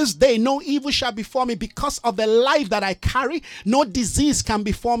path. This day no evil shall befall me because of the life that I carry. No disease can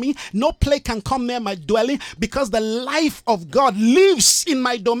befall me, no plague can come near my dwelling, because the life of God lives in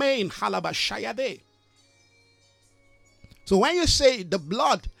my domain. Halabashayade. So when you say the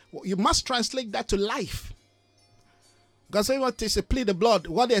blood, you must translate that to life. Because when they say plead the blood,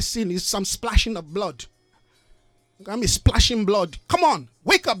 what they're seeing is some splashing of blood. I mean, splashing blood. Come on,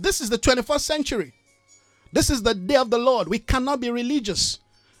 wake up. This is the 21st century. This is the day of the Lord. We cannot be religious.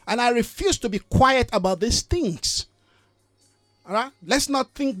 And I refuse to be quiet about these things. All right? Let's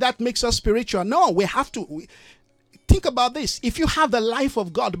not think that makes us spiritual. No, we have to. Think about this. If you have the life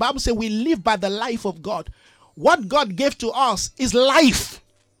of God, the Bible says we live by the life of God. What God gave to us is life.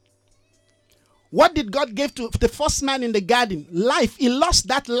 What did God give to the first man in the garden? Life. He lost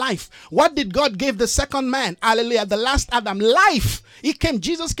that life. What did God give the second man? Hallelujah. The last Adam. Life.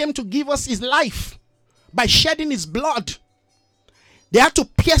 Jesus came to give us his life by shedding his blood. They had to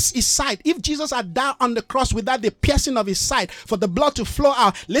pierce his side. If Jesus had died on the cross without the piercing of his side for the blood to flow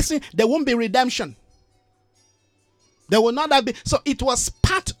out, listen, there won't be redemption. There will not have been. So it was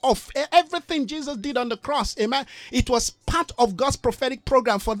part of everything Jesus did on the cross. Amen. It was part of God's prophetic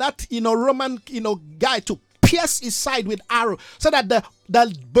program for that, Roman, guy to pierce his side with arrow, so that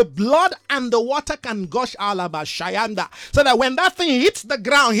the blood and the water can gush alabashayanda. So that when that thing hits the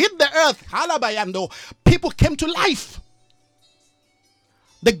ground, hit the earth, halabayando, people came to life.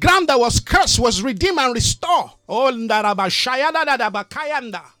 The ground that was cursed was redeemed and restored. Oh, ndarabashayanda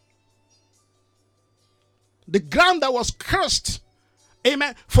dadabakayanda. The ground that was cursed,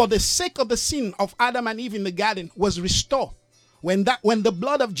 amen, for the sake of the sin of Adam and Eve in the garden was restored. When the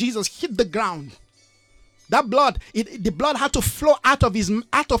blood of Jesus hit the ground, that blood, the blood had to flow out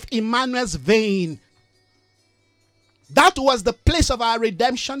of Emmanuel's vein. That was the place of our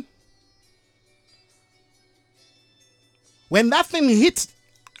redemption. When that thing hit,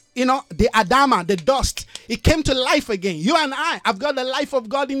 the Adama, the dust, it came to life again. You and I've got the life of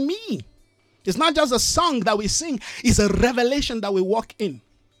God in me. It's not just a song that we sing, it's a revelation that we walk in.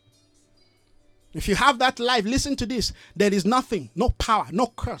 If you have that life, listen to this. There is nothing, no power, no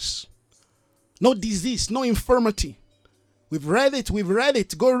curse, no disease, no infirmity. We've read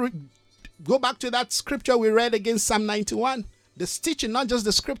it. Go back to that scripture we read against Psalm 91. This teaching, not just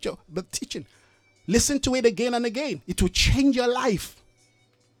the scripture, but teaching. Listen to it again and again. It will change your life.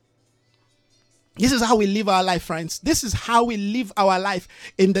 This is how we live our life, friends. This is how we live our life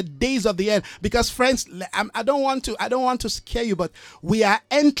in the days of the end. Because, friends, I don't want to scare you, but we are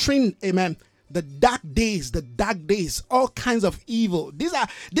entering, amen, the dark days, all kinds of evil. These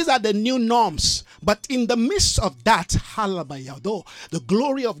are the new norms. But in the midst of that, the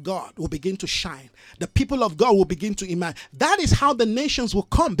glory of God will begin to shine. The people of God will begin to emerge. That is how the nations will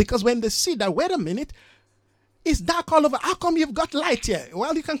come. Because when they see that, wait a minute, it's dark all over. How come you've got light here?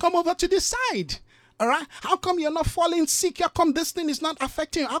 Well, you can come over to this side. All right? How come you're not falling sick? How come this thing is not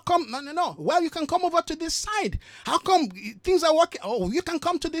affecting you? How come? No. Well, you can come over to this side. How come things are working? Oh, you can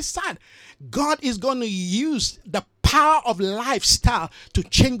come to this side. God is going to use the power of lifestyle to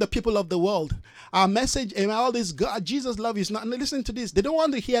change the people of the world. Our message and all this, God, Jesus love you is not. Listen to this. They don't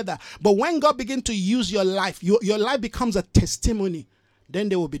want to hear that. But when God begins to use your life, your life becomes a testimony. Then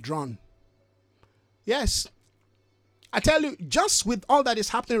they will be drawn. Yes. I tell you, just with all that is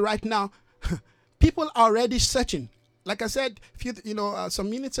happening right now, people are already searching. Like I said, some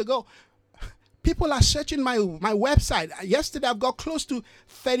minutes ago, people are searching my website. Yesterday, I've got close to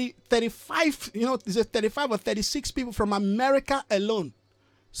 35, is it 35 or 36 people from America alone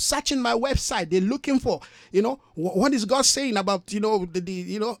searching my website. They're looking for, what is God saying about, they're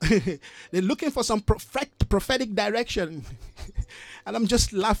looking for some prophetic direction. And I'm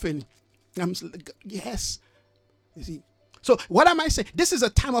just laughing. Yes. You see. So what am I saying? This is a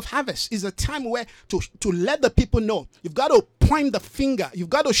time of harvest. It's a time where to let the people know. You've got to point the finger. You've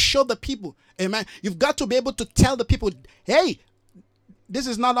got to show the people. Amen. You've got to be able to tell the people, hey, this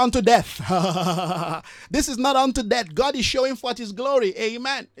is not unto death. This is not unto death. God is showing forth his glory.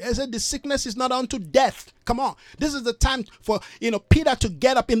 Amen. I said the sickness is not unto death. Come on. This is the time for, Peter to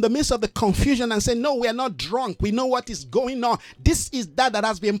get up in the midst of the confusion and say, no, we are not drunk. We know what is going on. This is that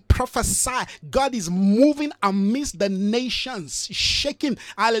has been prophesied. God is moving amidst the nations, shaking,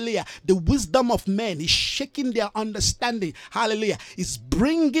 hallelujah, the wisdom of men. He's shaking their understanding. Hallelujah. He's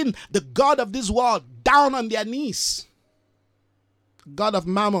bringing the God of this world down on their knees. God of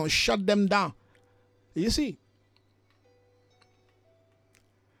Mammon, shut them down. You see,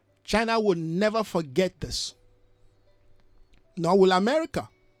 China will never forget this. Nor will America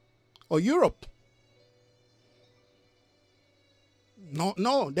or Europe.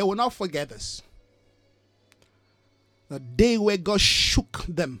 No, they will not forget this. The day where God shook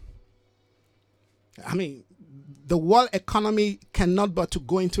them. I mean, the world economy cannot but to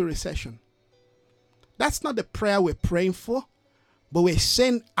go into recession. That's not the prayer we're praying for. But we're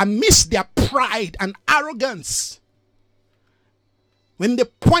saying, amidst their pride and arrogance, when they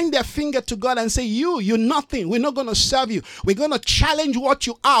point their finger to God and say, you're nothing, we're not going to serve you. We're going to challenge what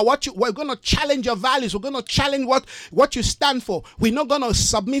you are, we're going to challenge your values. We're going to challenge what you stand for. We're not going to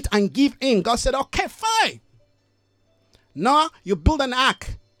submit and give in. God said, okay, fine. Now you build an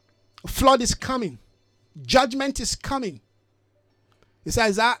ark. A flood is coming. Judgment is coming. He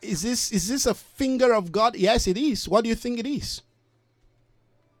says, is this a finger of God? Yes, it is. What do you think it is?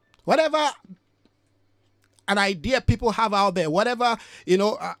 Whatever an idea people have out there, whatever,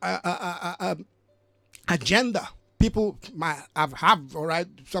 agenda people might have, all right?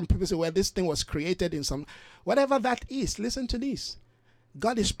 Some people say, well, this thing was created in some, whatever that is, listen to this.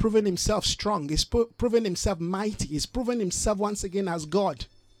 God is proving himself strong. He's proving himself mighty. He's proving himself once again as God.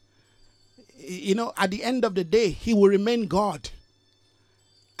 At the end of the day, he will remain God.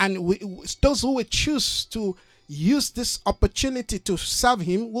 And those who will choose to use this opportunity to serve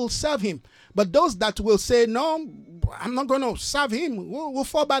him will serve him. But those that will say, no, I'm not going to serve him, will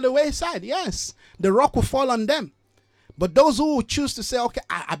fall by the wayside. Yes, the rock will fall on them. But those who will choose to say, okay,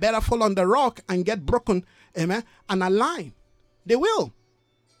 I better fall on the rock and get broken, amen, and align, they will.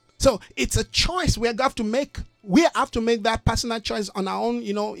 So it's a choice we have to make. We have to make that personal choice on our own,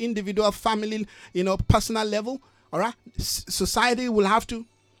 individual, family, personal level. All right. Society will have to.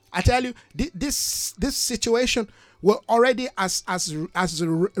 I tell you, this situation will already as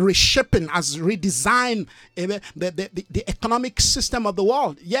reshaping, as redesign the economic system of the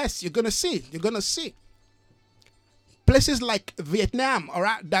world. Yes, you're gonna see. You're gonna see places like Vietnam, all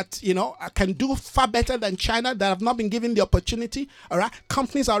right, that can do far better than China, that have not been given the opportunity. All right,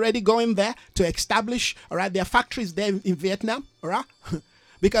 companies are already going there to establish, all right, their factories there in Vietnam. All right.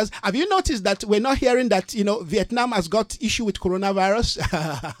 Because have you noticed that we're not hearing that, Vietnam has got issue with coronavirus?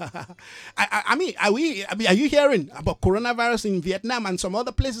 Are you hearing about coronavirus in Vietnam and some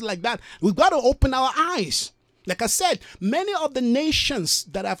other places like that? We've got to open our eyes. Like I said, many of the nations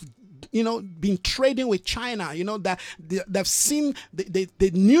that have, been trading with China, that they've seen,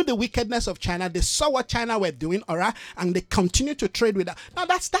 they knew the wickedness of China. They saw what China were doing, all right, and they continue to trade with that. Now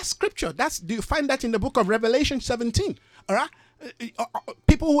that's scripture. Do you find that in the book of Revelation 17, all right?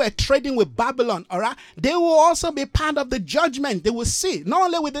 People who are trading with Babylon, all right, they will also be part of the judgment. They will see. Not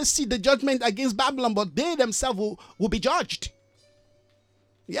only will they see the judgment against Babylon, but they themselves will be judged.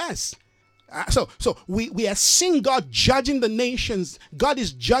 Yes. So we are seeing God judging the nations. God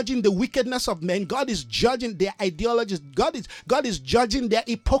is judging the wickedness of men. God is judging their ideologies. God is judging their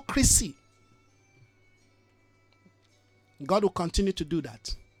hypocrisy. God will continue to do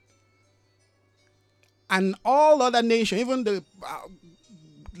that. And all other nations, even the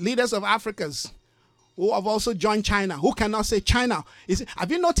leaders of Africa, who have also joined China, who cannot say China.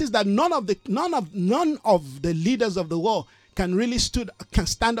 Have you noticed that none of the leaders of the world can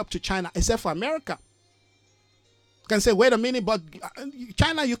stand up to China except for America? Can say, wait a minute, but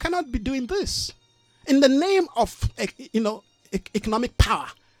China, you cannot be doing this. In the name of economic power,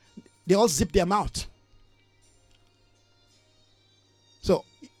 they all zip their mouth. So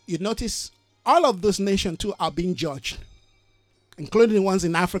you notice all of those nations too are being judged, including the ones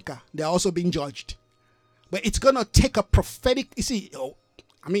in Africa. They are also being judged. But it's going to take a prophetic,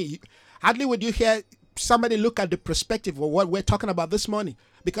 hardly would you hear somebody look at the perspective of what we're talking about this morning,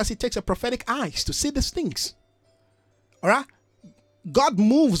 because it takes a prophetic eyes to see these things. All right? God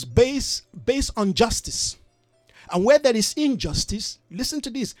moves based on justice. And where there is injustice, listen to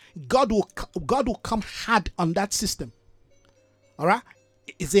this, God will come hard on that system. All right?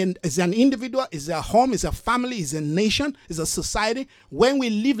 Is an individual, is a home, is a family, is a nation, is a society. When we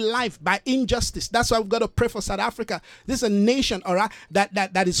live life by injustice, that's why we've got to pray for South Africa. This is a nation, all right,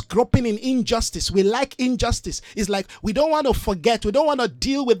 that is groping in injustice. We like injustice. It's like we don't want to forget. We don't want to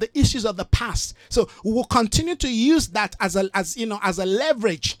deal with the issues of the past. So we will continue to use that as a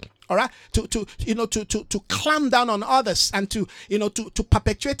leverage. All right, to clamp down on others and to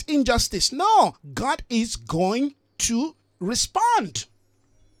perpetuate injustice. No, God is going to respond.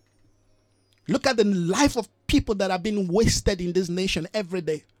 Look at the life of people that are being wasted in this nation every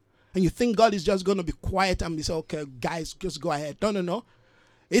day. And you think God is just going to be quiet and say, okay, guys, just go ahead. No.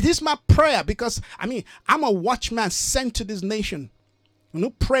 It is my prayer because, I'm a watchman sent to this nation.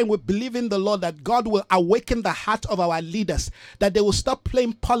 Praying, we believe in the Lord that God will awaken the heart of our leaders, that they will stop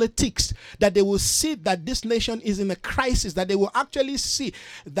playing politics, that they will see that this nation is in a crisis, that they will actually see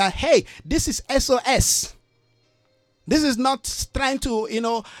that, hey, this is SOS. This is not trying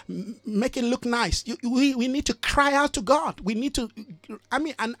to, make it look nice. We need to cry out to God. We need to,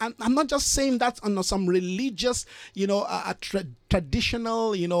 and I'm not just saying that on some religious,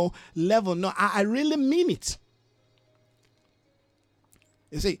 traditional, level. No, I really mean it.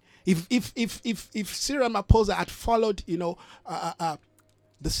 You see, if Cyril Ramaphosa had followed, the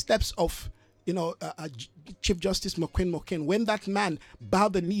steps of, Chief Justice Mokoen, when that man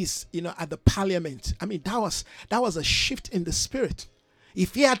bowed the knees, at the parliament, that was a shift in the spirit.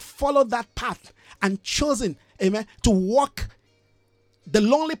 If he had followed that path and chosen, amen, to walk the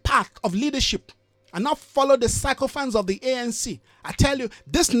lonely path of leadership and not follow the sycophants of the ANC, I tell you,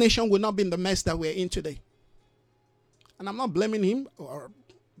 this nation will not be in the mess that we're in today. And I'm not blaming him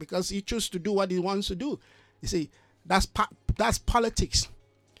because he chose to do what he wants to do. You see, that's politics.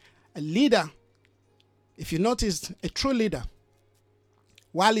 A leader, if you notice, a true leader,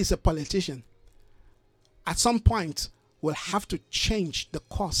 while he's a politician, at some point will have to change the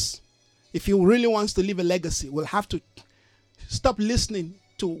course. If he really wants to leave a legacy, will have to stop listening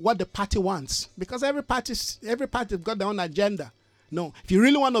to what the party wants, because every party's got their own agenda. No, if you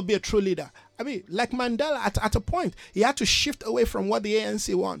really want to be a true leader, like Mandela, at a point, he had to shift away from what the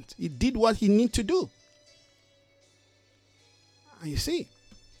ANC wants. He did what he needed to do. And you see,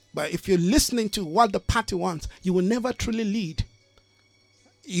 but if you're listening to what the party wants, you will never truly lead.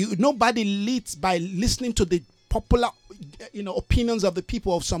 Nobody leads by listening to the popular, opinions of the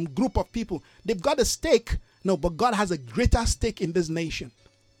people, of some group of people. They've got a stake. No, but God has a greater stake in this nation.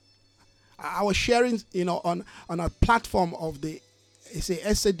 I was sharing, on a platform of the, it's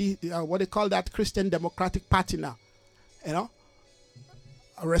a SAD, what they call that, Christian Democratic Party now,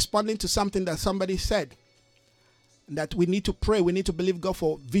 responding to something that somebody said, that we need to pray, we need to believe God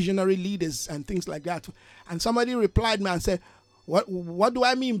for visionary leaders and things like that. And somebody replied me and said, what do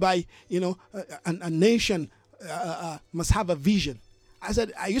I mean by, a nation must have a vision? I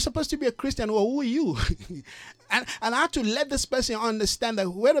said, are you supposed to be a Christian? Well, who are you? and I had to let this person understand that,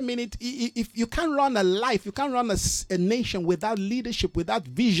 wait a minute, if you can't run a life, you can't run a nation without leadership, without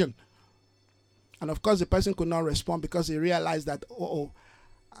vision. And of course, the person could not respond because he realized that,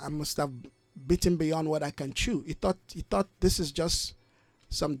 I must have bitten beyond what I can chew. He thought this is just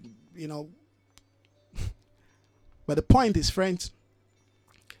some, But the point is, friends,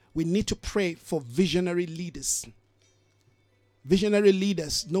 we need to pray for visionary leaders. Visionary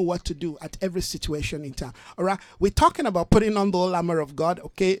leaders know what to do at every situation in time. All right, we're talking about putting on the whole armor of God.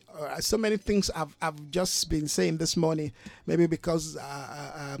 Okay, so many things I've just been saying this morning. Maybe because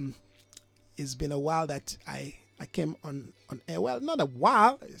it's been a while that I came on air. Well, not a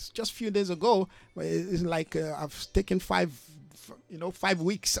while. It's just a few days ago. But it's like I've taken 5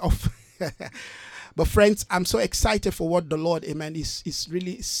 weeks off. But friends, I'm so excited for what the Lord, amen, is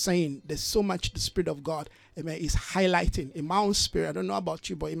really saying. There's so much the Spirit of God, amen, is highlighting in my own spirit. I don't know about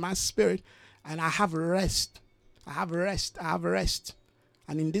you, but in my spirit, and I have rest. I have rest.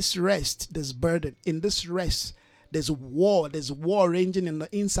 And in this rest, there's burden. In this rest, there's war. There's war raging in the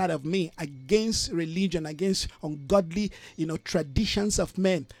inside of me against religion, against ungodly, traditions of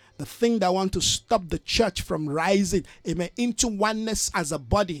men. The thing that want to stop the church from rising, amen, into oneness as a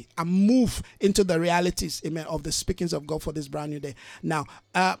body and move into the realities, amen, of the speakings of God for this brand new day. Now,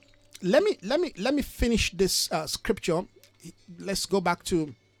 let me finish this scripture. Let's go back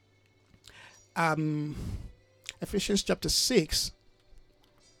to Ephesians chapter 6.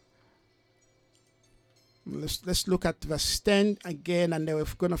 Let's look at verse 10 again, and then we're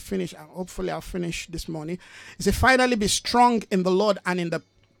going to finish. Hopefully, I'll finish this morning. It says, "Finally, be strong in the Lord and in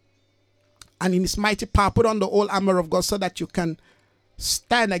His mighty power. Put on the whole armor of God so that you can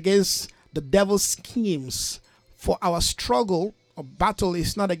stand against the devil's schemes. For our struggle or battle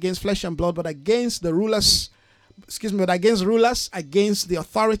is not against flesh and blood, but against the rulers. Against rulers, against the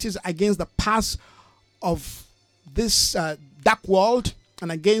authorities, against the powers of this dark world,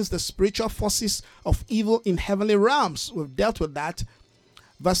 and against the spiritual forces of evil in heavenly realms." We've dealt with that.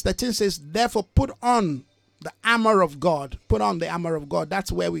 Verse 13 says, "Therefore put on the armor of God." Put on the armor of God.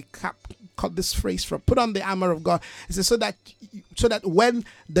 That's where we cut this phrase from. Put on the armor of God. It says, so that when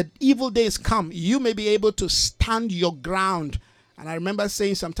the evil days come, you may be able to stand your ground. And I remember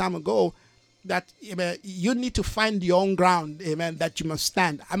saying some time ago that, amen, you need to find your own ground, amen, that you must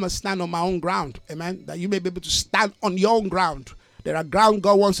stand. I must stand on my own ground, amen, that you may be able to stand on your own ground. There are ground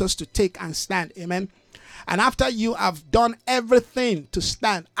God wants us to take and stand, amen. And after you have done everything to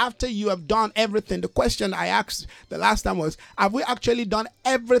stand, after you have done everything, the question I asked the last time was, have we actually done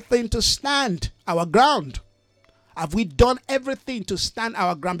everything to stand our ground? Have we done everything to stand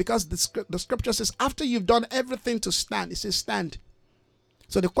our ground? Because the scripture says, after you've done everything to stand, it says stand.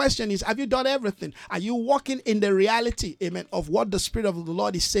 So the question is, have you done everything? Are you walking in the reality, amen, of what the Spirit of the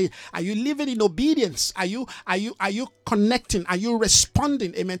Lord is saying? Are you living in obedience? Are you connecting? Are you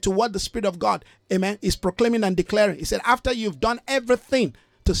responding, amen, to what the Spirit of God, amen, is proclaiming and declaring? He said, after you've done everything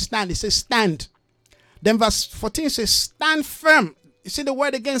to stand, he says stand. Then verse 14 says, stand firm. You see the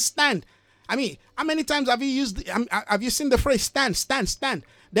word again, stand. I mean, how many times have you seen the phrase stand, stand, stand?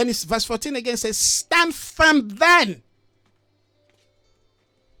 Then it's verse 14 again says, stand firm then.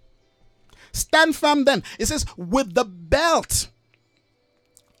 Stand firm then. It says, with the belt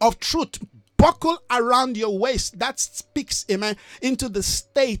of truth buckle around your waist. That speaks, amen, into the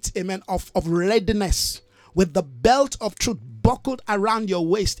state, amen, of readiness. With the belt of truth buckled around your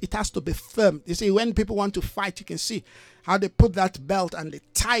waist, it has to be firm. You see, when people want to fight, you can see how they put that belt and they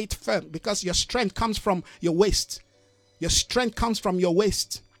tie it firm, because your strength comes from your waist. Your strength comes from your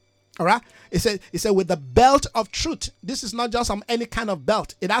waist. All right. It said with the belt of truth. This is not just any kind of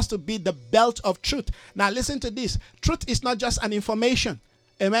belt. It has to be the belt of truth. Now listen to this. Truth is not just an information.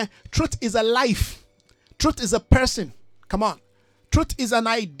 Amen. Truth is a life. Truth is a person. Come on. Truth is an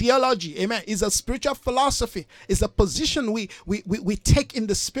ideology. Amen. It's a spiritual philosophy. It's a position we take in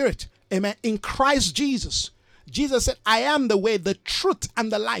the spirit. Amen. In Christ Jesus. Jesus said, I am the way, the truth,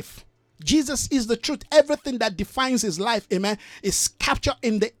 and the life. Jesus is the truth. Everything that defines his life, amen, is captured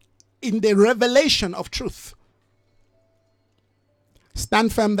in the revelation of truth.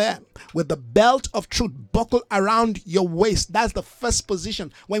 Stand firm there with the belt of truth buckled around your waist. That's the first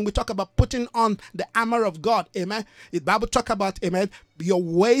position. When we talk about putting on the armor of God, amen, the Bible talk about, amen, your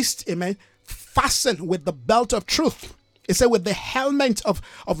waist, amen, fastened with the belt of truth. It said with the helmet of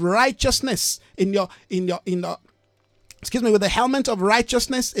righteousness with the helmet of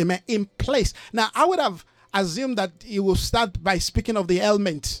righteousness, amen, in place. Now, I would have assumed that he will start by speaking of the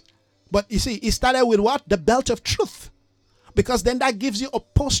helmet. But you see, he started with what? The belt of truth. Because then that gives you a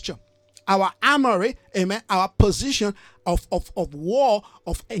posture. Our armory, amen, our position of war,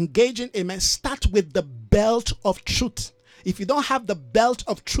 of engaging, amen, start with the belt of truth. If you don't have the belt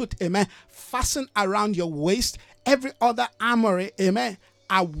of truth, amen, fastened around your waist, every other armory, amen,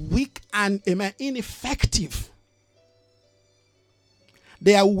 are weak and, amen, ineffective.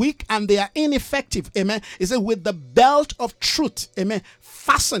 They are weak and they are ineffective, amen. It says with the belt of truth, amen,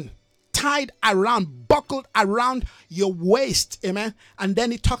 fastened, tied around, buckled around your waist, amen. And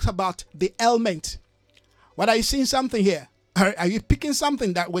then it talks about the helmet. What, are you seeing something here? Are you picking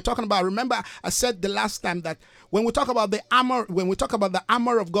something that we're talking about? Remember, I said the last time that when we talk about the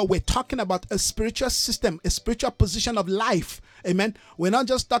armor, of God, we're talking about a spiritual system, a spiritual position of life. Amen. We're not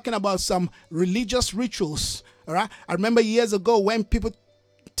just talking about some religious rituals. All right. I remember years ago when people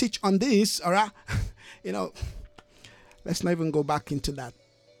teach on this. All right. Let's not even go back into that.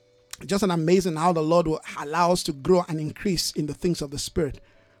 Just an amazing how the Lord will allow us to grow and increase in the things of the Spirit.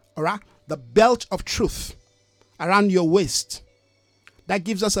 All right. The belt of truth around your waist. That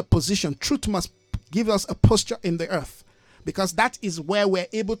gives us a position. Truth must give us a posture in the earth. because that is where we're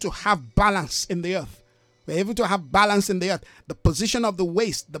able to have balance in the earth. We're able to have balance in the earth. The position of the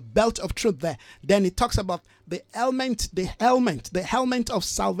waist, the belt of truth there. Then it talks about the helmet of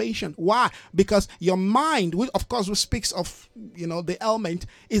salvation. Why? Because your mind, which of course speaks of, the helmet,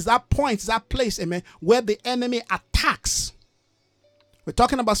 is that point, is that place, amen, where the enemy attacks. We're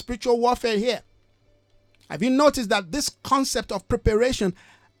talking about spiritual warfare here. Have you noticed that this concept of preparation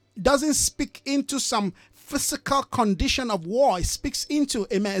doesn't speak into some physical condition of war? It speaks into,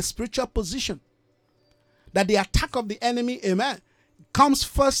 amen, a spiritual position. That the attack of the enemy, amen, comes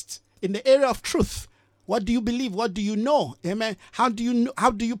first in the area of truth. What do you believe? What do you know? Amen. How do you know?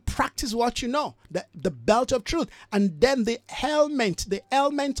 How do you practice what you know? The belt of truth. And then the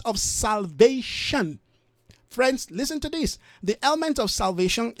helmet of salvation. Friends, listen to this. The helmet of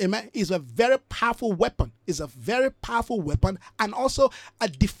salvation, amen, is a very powerful weapon. Is a very powerful weapon and also a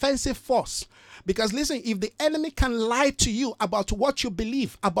defensive force. Because listen, if the enemy can lie to you about what you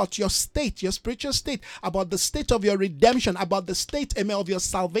believe, about your state, your spiritual state, about the state of your redemption, about the state, amen, of your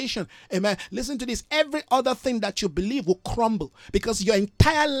salvation, amen, listen to this. Every other thing that you believe will crumble because your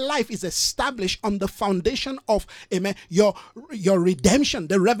entire life is established on the foundation of, amen, your redemption,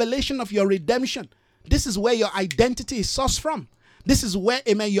 the revelation of your redemption. This is where your identity is sourced from. This is where,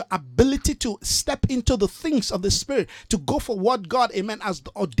 amen, your ability to step into the things of the Spirit, to go for what God, amen, has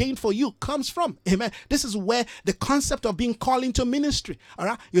ordained for you comes from. Amen. This is where the concept of being called into ministry. All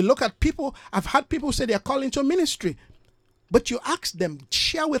right. You look at people, I've had people say they are called into ministry, but you ask them,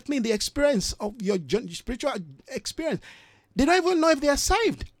 share with me the experience of your spiritual experience. They don't even know if they are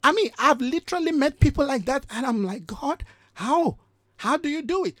saved. I mean, I've literally met people like that, and I'm like, God, how? How do you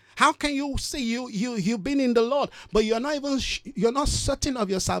do it? How can you say you've been in the Lord, but you're not certain of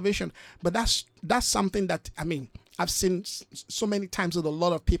your salvation? But that's something that, I mean, I've seen so many times with a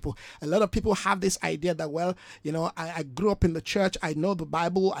lot of people. A lot of people have this idea that, well, I grew up in the church. I know the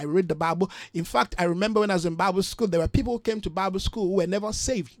Bible. I read the Bible. In fact, I remember when I was in Bible school, there were people who came to Bible school who were never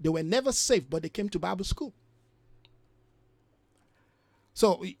saved. They were never saved, but they came to Bible school.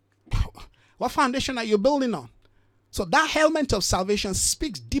 So what foundation are you building on? So that helmet of salvation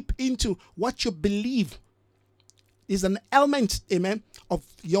speaks deep into what you believe is an element, amen, of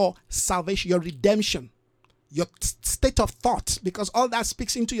your salvation, your redemption, your state of thought, because all that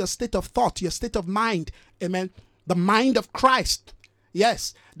speaks into your state of thought, your state of mind, amen, the mind of Christ.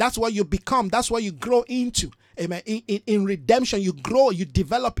 Yes, that's what you become. That's what you grow into. Amen. In redemption, you grow, you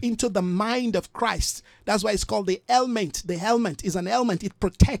develop into the mind of Christ. That's why it's called the helmet. The helmet is an helmet. It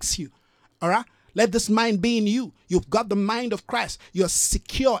protects you. All right. Let this mind be in you. You've got the mind of Christ. You're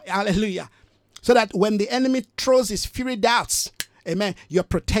secure. Hallelujah. So that when the enemy throws his fury darts, amen, you're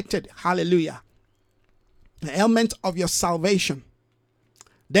protected. Hallelujah. The helmet of your salvation.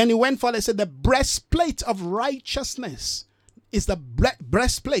 Then he went for, they said, the breastplate of righteousness is the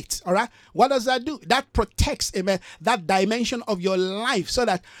breastplate. All right. What does that do? That protects, amen, that dimension of your life so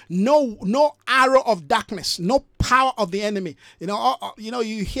that no arrow of darkness, no power of the enemy.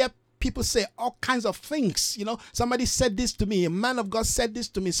 You hear people say all kinds of things. Somebody said this to me. A man of God said this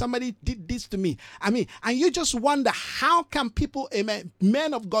to me. Somebody did this to me. I mean, and you just wonder, how can people, amen,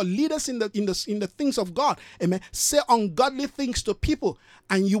 men of God, leaders in the things of God, amen, say ungodly things to people,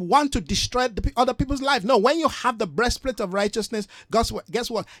 and you want to destroy other people's life? No, when you have the breastplate of righteousness, guess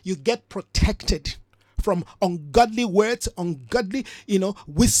what? You get protected from ungodly words, ungodly,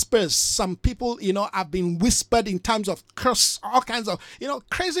 whispers. Some people, have been whispered in terms of curse, all kinds of,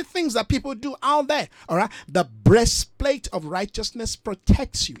 crazy things that people do out there. All right. The breastplate of righteousness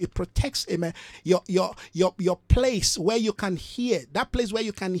protects you. It protects, amen, your place where you can hear, that place where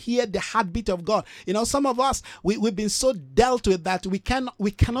you can hear the heartbeat of God. Some of us, we've been so dealt with that we can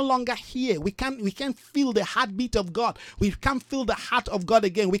no longer hear. We can't feel the heartbeat of God. We can't feel the heart of God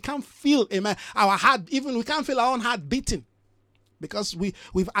again. We can't feel, amen, our heart. Even we can't feel our own heart beating because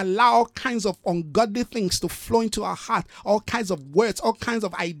we've allowed all kinds of ungodly things to flow into our heart, all kinds of words, all kinds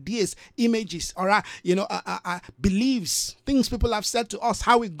of ideas, images, or beliefs, things people have said to us,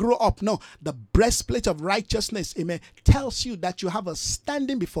 how we grew up. No, the breastplate of righteousness, amen, tells you that you have a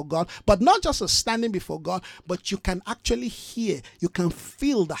standing before God, but not just a standing before God, but you can actually hear, you can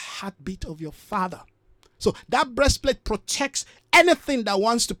feel the heartbeat of your Father. So that breastplate protects anything that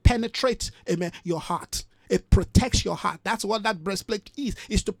wants to penetrate, amen, your heart. It protects your heart. That's what that breastplate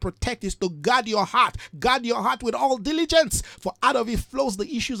is to protect, is to guard your heart. Guard your heart with all diligence, for out of it flows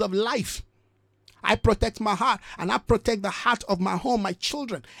the issues of life. I protect my heart, and I protect the heart of my home, my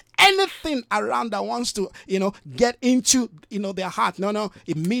children. Anything around that wants to, get into, their heart. No,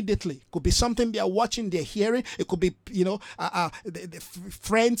 immediately. Could be something they're watching, they're hearing. It could be, the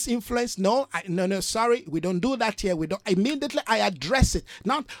friends' influence. No, sorry, we don't do that here. We don't. Immediately, I address it.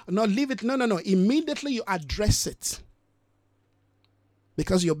 Not leave it. No. Immediately, you address it.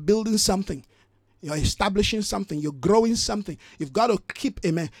 Because you're building something. You're establishing something. You're growing something. You've got to keep,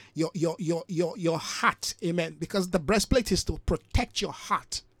 amen, your heart, amen. Because the breastplate is to protect your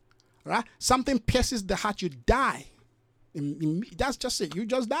heart. Right? Something pierces the heart, you die. That's just it. You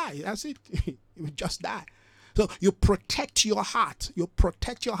just die. That's it. You just die. So you protect your heart. You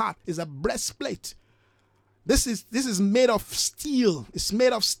protect your heart. It's a breastplate. This is made of steel. It's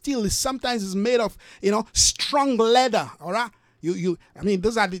made of steel. Sometimes it's made of, strong leather. All right.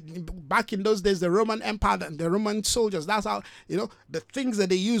 Those are back in those days, the Roman Empire, the Roman soldiers. That's how, the things that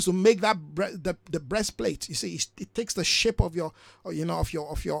they use to make that the breastplate. You see, it takes the shape of your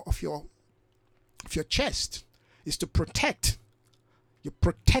chest. Is to protect. You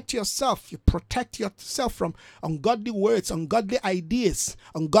protect yourself. You protect yourself from ungodly words, ungodly ideas,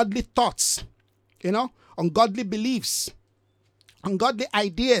 ungodly thoughts, ungodly beliefs, ungodly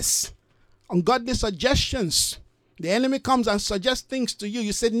ideas, ungodly suggestions. The enemy comes and suggests things to you.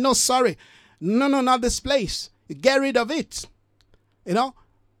 You say, no, sorry. No, not this place. You get rid of it.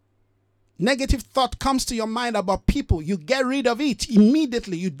 Negative thought comes to your mind about people. You get rid of it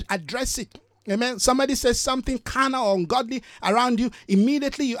immediately. You address it. Amen. Somebody says something carnal or ungodly around you.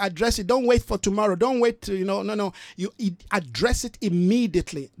 Immediately you address it. Don't wait for tomorrow. Don't wait to, no. You address it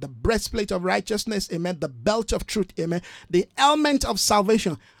immediately. The breastplate of righteousness. Amen. The belt of truth. Amen. The helmet of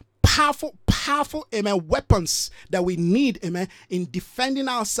salvation. Powerful, amen, weapons that we need, amen, in defending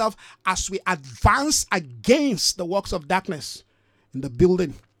ourselves as we advance against the works of darkness in the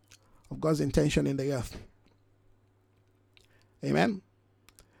building of God's intention in the earth. Amen.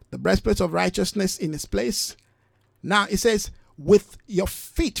 The breastplate of righteousness in its place. Now it says, with your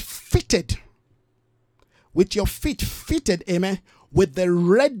feet fitted, amen, with the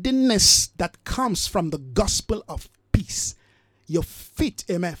readiness that comes from the gospel of peace. Your feet,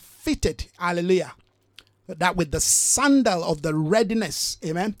 amen, fitted, hallelujah. That with the sandal of the readiness,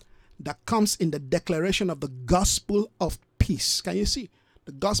 amen, that comes in the declaration of the gospel of peace. Can you see?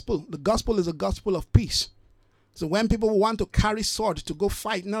 The gospel is a gospel of peace. So when people want to carry sword to go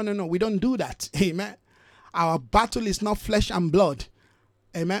fight, no, we don't do that. Amen. Our battle is not flesh and blood.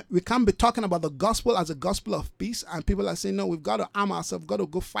 Amen. We can't be talking about the gospel as a gospel of peace, and people are saying, no, we've got to arm ourselves, got to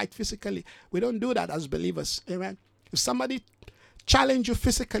go fight physically. We don't do that as believers. Amen. If somebody challenge you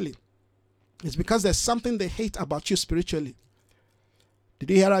physically, it's because there's something they hate about you spiritually. Did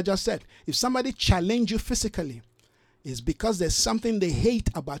you hear what I just said? If somebody challenge you physically, it's because there's something they hate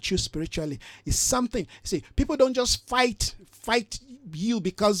about you spiritually. It's something. See, people don't just fight you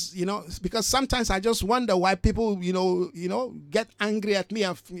because sometimes I just wonder why people get angry at me,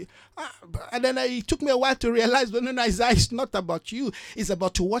 and then it took me a while to realize, no, it's not about you. It's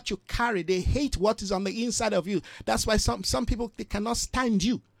about what you carry. They hate what is on the inside of you. That's why some people, they cannot stand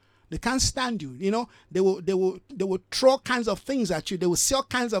you. They can't stand you. They will throw kinds of things at you. They will say all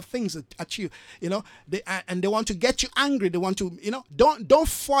kinds of things at you. And they want to get you angry. They want to, don't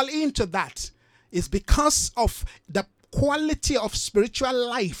fall into that. It's because of the quality of spiritual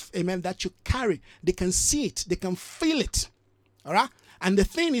life, amen, that you carry. They can see it. They can feel it. All right. And the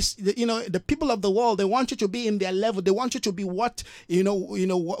thing is, the people of the world, they want you to be in their level. They want you to be what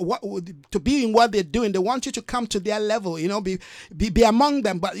to be in what they're doing. They want you to come to their level, be among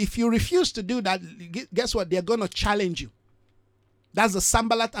them. But if you refuse to do that, guess what? They're going to challenge you. That's the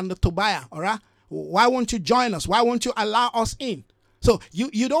Sanballat and the Tobiah, all right? Why won't you join us? Why won't you allow us in? So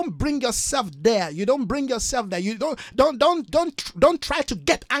you don't bring yourself there. You don't bring yourself there. You don't try to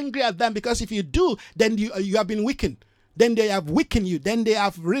get angry at them, because if you do, then you have been weakened. Then they have weakened you. Then they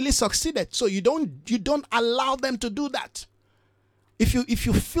have really succeeded. So you don't allow them to do that. If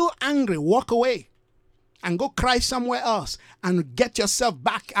you feel angry, walk away and go cry somewhere else and get yourself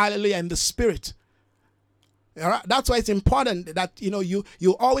back, hallelujah, in the spirit. All right? That's why it's important that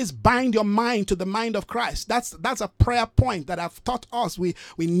you always bind your mind to the mind of Christ. That's a prayer point that I've taught us. We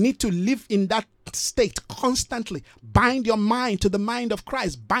need to live in that state constantly. Bind your mind to the mind of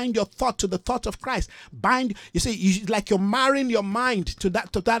Christ. Bind your thought to the thought of Christ. Like you're marrying your mind to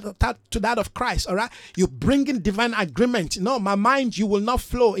that of Christ. All right, you bring in divine agreement. My mind, you will not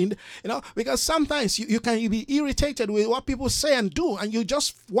flow in. Because sometimes you can be irritated with what people say and do, and you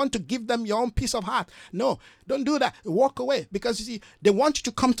just want to give them your own piece of heart. No, don't do that. Walk away, because you see, they want you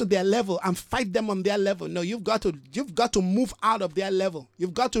to come to their level and fight them on their level. No, you've got to move out of their level.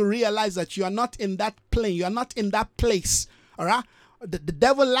 You've got to realize that you are not in that plane. You are not in that place. All right? The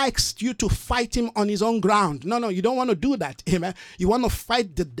devil likes you to fight him on his own ground. No, you don't want to do that. Amen. You want to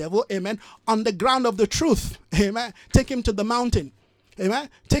fight the devil, amen, on the ground of the truth. Amen. Take him to the mountain. Amen.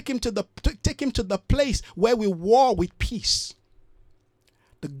 Take him to the place where we war with peace.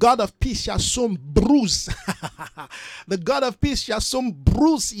 The God of peace shall soon bruise. The God of peace shall soon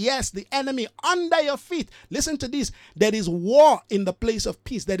bruise, yes, the enemy under your feet. Listen to this. There is war in the place of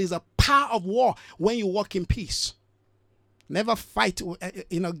peace. There is a power of war when you walk in peace. Never fight,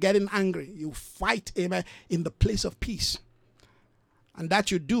 getting angry. You fight, amen, in the place of peace. And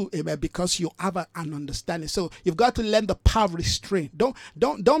that you do, amen, because you have an understanding. So you've got to learn the power of restraint.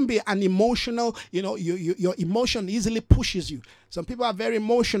 Don't be an emotional, your emotion easily pushes you. Some people are very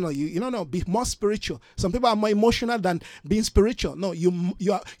emotional. Be more spiritual. Some people are more emotional than being spiritual. No,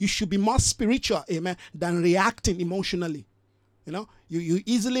 you should be more spiritual, amen, than reacting emotionally. You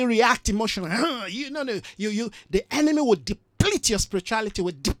easily react emotionally. The enemy will deplete your spirituality,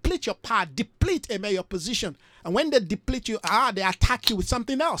 will deplete your power, deplete, amen, your position. And when they deplete you, they attack you with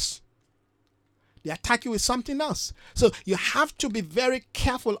something else. So you have to be very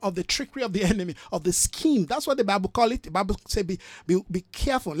careful of the trickery of the enemy, of the scheme. That's what the Bible calls it. The Bible says be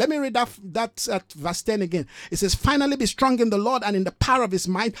careful. Let me read that at verse 10 again. It says, finally be strong in the Lord and in the power of his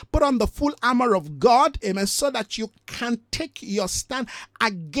might. Put on the full armor of God, amen, so that you can take your stand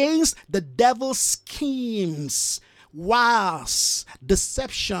against the devil's schemes, wiles,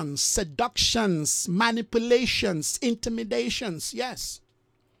 deceptions, seductions, manipulations, intimidations. Yes.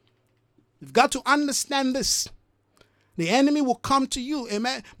 You've got to understand this. The enemy will come to you,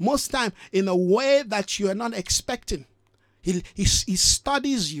 amen, most time in a way that you are not expecting. He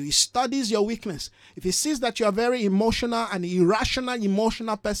studies you. He studies your weakness. If he sees that you are very emotional and irrational,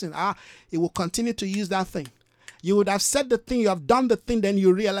 emotional person, he will continue to use that thing. You would have said the thing, you have done the thing, then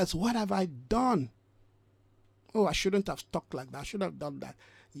you realize, what have I done? Oh, I shouldn't have talked like that. I should have done that.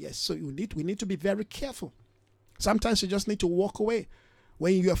 Yes, so we need to be very careful. Sometimes you just need to walk away.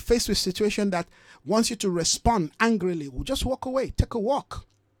 When you are faced with a situation that wants you to respond angrily, just walk away. Take a walk.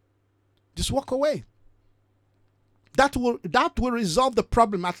 Just walk away. That will resolve the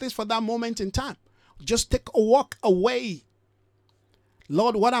problem, at least for that moment in time. Just take a walk away.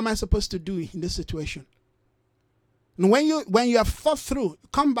 Lord, what am I supposed to do in this situation? And when you have thought through,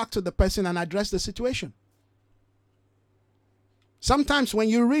 come back to the person and address the situation. Sometimes when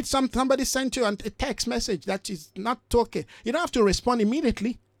you read somebody sent you a text message that is not okay, you don't have to respond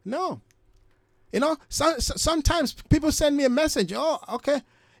immediately. No. Sometimes people send me a message. Oh, okay.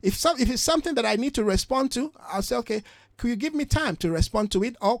 If it's something that I need to respond to, I'll say, okay, could you give me time to respond to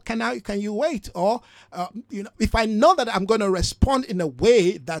it? Or can you wait? Or, if I know that I'm going to respond in a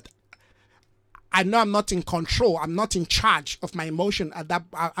way that I know I'm not in control, I'm not in charge of my emotion,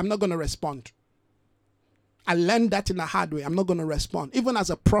 I'm not going to respond. I learned that in a hard way. I'm not going to respond. Even as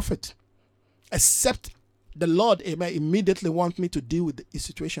a prophet, except the Lord, amen, immediately wants me to deal with the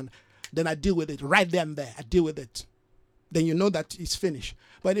situation. Then I deal with it right there and there. I deal with it. Then you know that it's finished.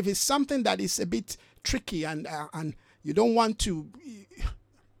 But if it's something that is a bit tricky and you don't want to,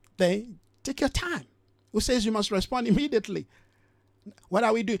 then take your time. Who says you must respond immediately? What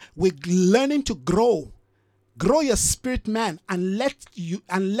are we doing? We're learning to grow. Grow your spirit, man, and let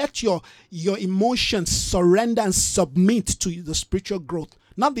your emotions surrender and submit to the spiritual growth,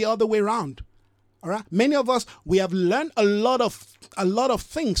 not the other way around. All right. Many of us, we have learned a lot of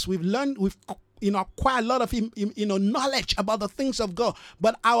things. We've acquired a lot of knowledge about the things of God,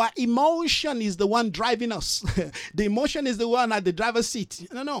 but our emotion is the one driving us. The emotion is the one at the driver's seat.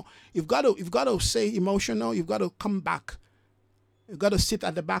 No. You've got to say emotional. You've got to come back. You've got to sit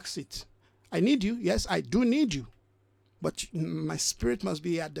at the back seat. I need you. Yes, I do need you. But my spirit must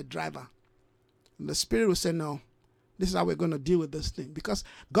be at the driver. And the spirit will say, no, this is how we're going to deal with this thing. Because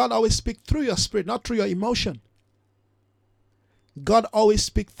God always speaks through your spirit, not through your emotion. God always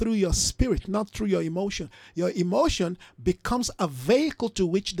speaks through your spirit, not through your emotion. Your emotion becomes a vehicle to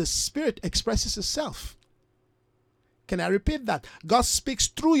which the spirit expresses itself. Can I repeat that? God speaks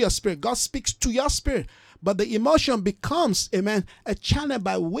through your spirit. God speaks to your spirit. But the emotion becomes, amen, a channel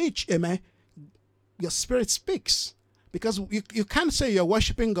by which, amen, your spirit speaks. Because you can't say you're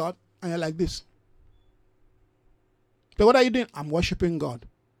worshiping God and you're like this. But what are you doing? I'm worshiping God.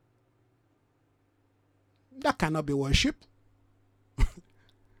 That cannot be worship.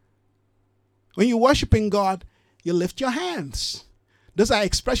 When you're worshiping God, you lift your hands. Those are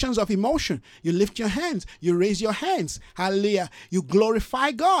expressions of emotion. You lift your hands. You raise your hands. Hallelujah. You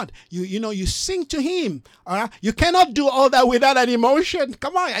glorify God. You sing to him. All right? You cannot do all that without an emotion.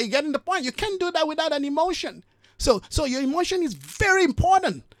 Come on, are you getting the point? You can't do that without an emotion. So your emotion is very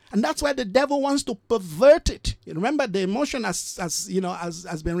important. And that's why the devil wants to pervert it. You remember, the emotion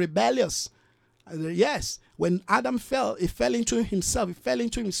has been rebellious. Yes, when Adam fell, he fell into himself, he fell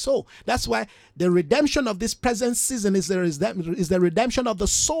into his soul. That's why the redemption of this present season is the redemption of the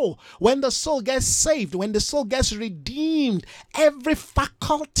soul. When the soul gets saved, when the soul gets redeemed, every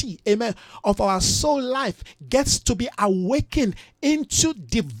faculty, amen, of our soul life gets to be awakened into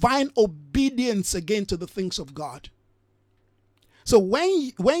divine obedience again to the things of God. So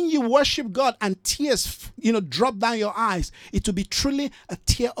when you worship God and tears, drop down your eyes, it will be truly a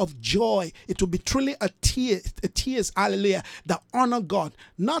tear of joy. It will be truly a tears, hallelujah, that honor God.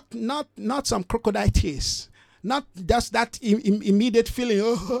 Not some crocodile tears. Not just that immediate feeling,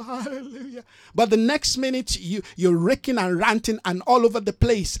 oh, hallelujah. But the next minute, you're raking and ranting and all over the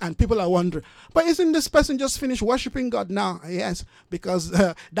place, and people are wondering, but isn't this person just finished worshiping God now? Yes, because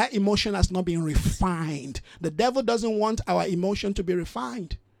that emotion has not been refined. The devil doesn't want our emotion to be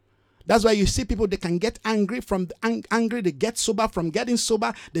refined. That's why you see people, they can get angry, angry, they get sober, from getting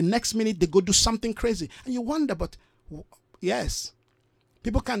sober, the next minute they go do something crazy. And you wonder, but yes.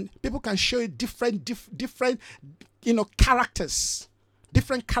 People can show you different characters,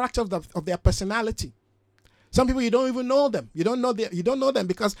 different characters of their personality. Some people, you don't even know them. You don't know them,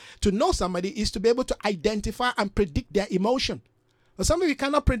 because to know somebody is to be able to identify and predict their emotion. But some people, you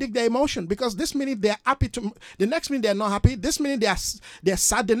cannot predict their emotion, because this minute they're happy, the next minute they're not happy. This minute they're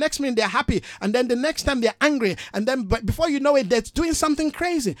sad. The next minute they're happy, and then the next time they're angry, and then but before you know it, they're doing something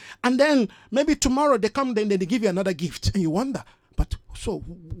crazy. And then maybe tomorrow they come, then they give you another gift, and you wonder, but so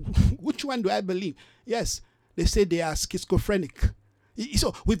which one do I believe? Yes, they say they are schizophrenic.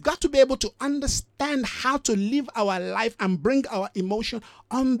 So we've got to be able to understand how to live our life and bring our emotion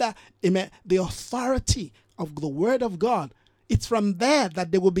under the authority of the Word of God. It's from there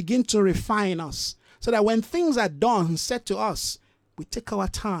that they will begin to refine us, so that when things are done and said to us, we take our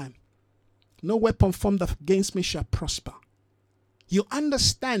time. No weapon formed against me shall prosper. You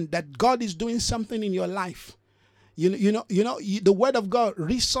understand that God is doing something in your life. The Word of God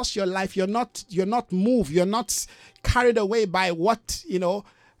resources your life. You're not moved. You're not carried away by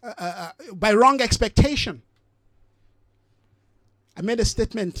by wrong expectation. I made a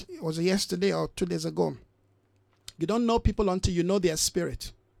statement, it was yesterday or 2 days ago. You don't know people until you know their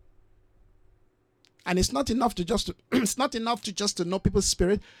spirit. And it's not enough to just to know people's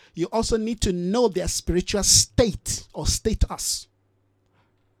spirit. You also need to know their spiritual state or status.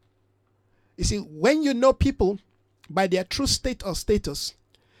 You see, when you know people by their true state or status,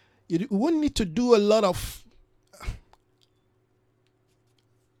 you wouldn't need to do a lot of,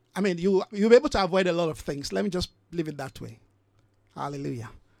 you'll be able to avoid a lot of things. Let me just leave it that way. Hallelujah.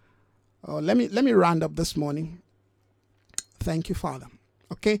 Oh, let me round up this morning. Thank you, Father.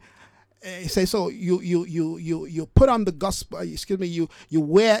 Okay. Say so you put on the gospel, you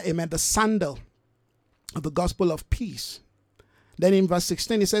wear, the sandal of the gospel of peace. Then in verse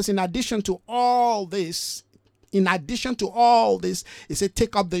 16 it says, in addition to all this, it said,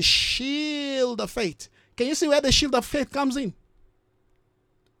 take up the shield of faith. Can you see where the shield of faith comes in?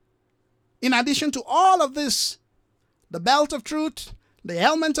 In addition to all of this, the belt of truth, the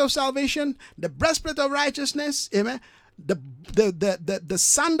helmet of salvation, the breastplate of righteousness, amen, the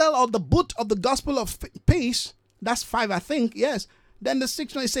sandal or the boot of the gospel of peace. That's 5, I think. Yes. Then the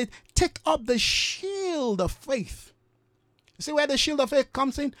 6th one, it said, take up the shield of faith. You see where the shield of faith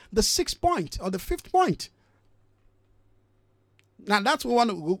comes in? The 6th point or the 5th point. Now that's what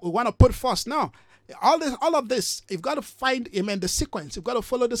we want to put first. Now, all of this, you've got to find, the sequence. You've got to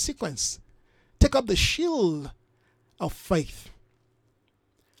follow the sequence. Take up the shield of faith.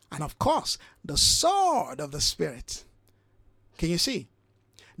 And of course, the sword of the Spirit. Can you see?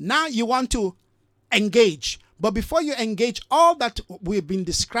 Now you want to engage. But before you engage, all that we've been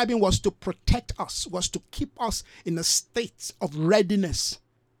describing was to protect us, was to keep us in a state of readiness.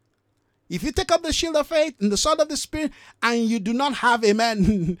 If you take up the shield of faith and the sword of the Spirit, and you do not have,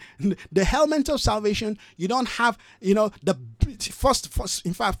 the helmet of salvation, you don't have, the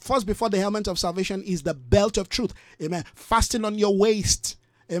first before the helmet of salvation is the belt of truth, amen, fastened on your waist,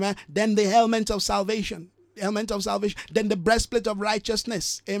 amen. Then the helmet of salvation, then the breastplate of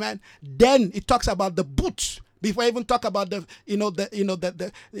righteousness, amen. Then it talks about the boots before I even talk about the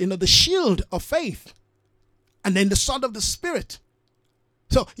shield of faith, and then the sword of the Spirit.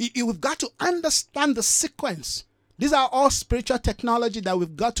 So you've got to understand the sequence. These are all spiritual technology that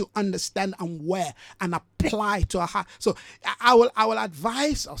we've got to understand and wear and apply to our heart. So I will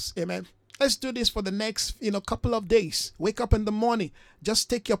advise us, amen. Let's do this for the next, couple of days. Wake up in the morning. Just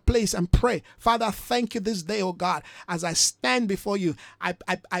take your place and pray. Father, thank you this day, oh God. As I stand before you,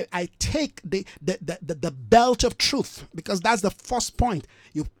 I take the belt of truth, because that's the first point.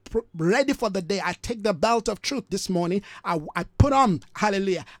 You ready for the day. I take the belt of truth this morning. I put on,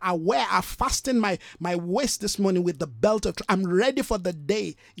 hallelujah. I fasten my waist this morning with the belt of truth. I'm ready for the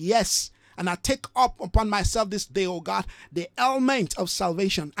day. Yes. And I take up upon myself this day, oh God, the element of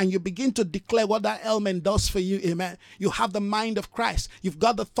salvation. And you begin to declare what that element does for you, amen. You have the mind of Christ. You've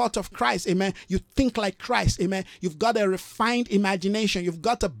got the thought of Christ, amen. You think like Christ, amen. You've got a refined imagination. You've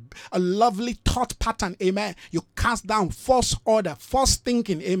got a lovely thought pattern, amen. You cast down false order, false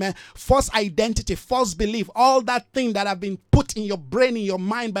thinking, amen. False identity, false belief, all that thing that have been put in your brain, in your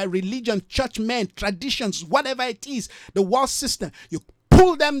mind by religion, church men, traditions, whatever it is, the world system. You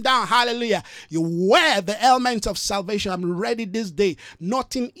pull them down. Hallelujah. You wear the element of salvation. I'm ready this day.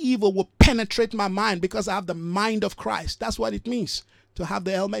 Nothing evil will penetrate my mind because I have the mind of Christ. That's what it means to have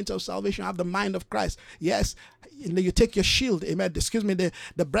the element of salvation, have the mind of Christ. Yes, you take your shield, amen.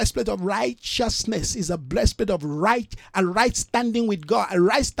 The breastplate of righteousness is a breastplate of right standing with God. A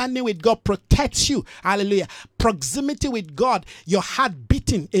right standing with God protects you. Hallelujah. Proximity with God, your heart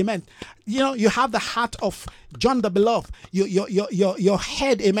beating, amen. You have the heart of John the Beloved. Your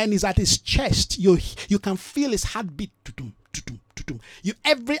head, amen, is at his chest. You can feel his heartbeat. You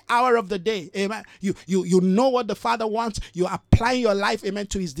every hour of the day, amen. You know what the Father wants. You apply your life, amen,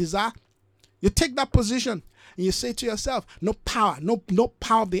 to his desire. You take that position and you say to yourself, no power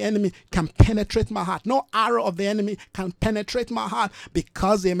of the enemy can penetrate my heart. No arrow of the enemy can penetrate my heart,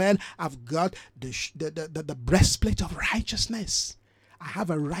 because, amen, I've got the breastplate of righteousness. I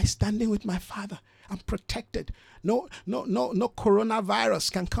have a right standing with my Father. I'm protected. No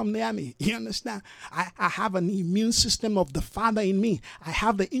coronavirus can come near me. You understand? I have an immune system of the Father in me. I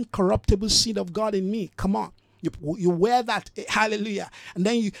have the incorruptible seed of God in me. Come on. You wear that. Hallelujah. And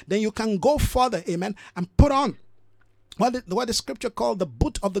then you can go further, amen, and put on what the scripture called the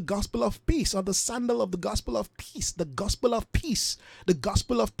boot of the gospel of peace, or the sandal of the gospel of peace. The gospel of peace. The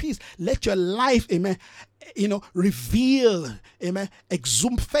gospel of peace. Let your life, amen, reveal, amen,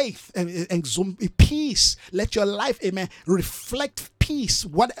 exhume faith and exhume peace. Let your life, amen, reflect peace.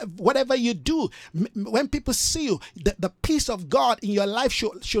 Whatever you do, when people see you, the peace of God in your life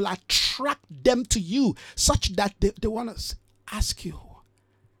should attract them to you, such that they want to ask you,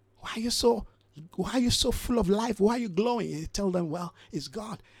 why are you so full of life? Why are you glowing? You tell them, well, it's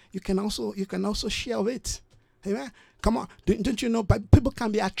God. You can also share it. Amen. Come on. Don't you know? But people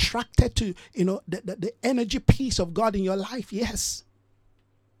can be attracted to, the energy peace of God in your life. Yes.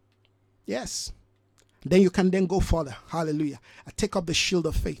 Yes. Then you can then go further. Hallelujah. I take up the shield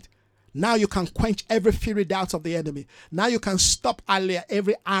of faith. Now you can quench every fiery doubt of the enemy. Now you can stop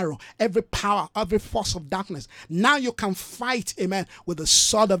every arrow, every power, every force of darkness. Now you can fight, amen, with the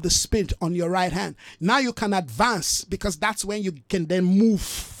sword of the Spirit on your right hand. Now you can advance, because that's when you can then move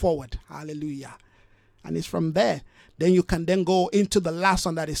forward. Hallelujah. And it's from there, then you can then go into the last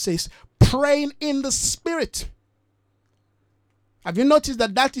one that it says, praying in the Spirit. Have you noticed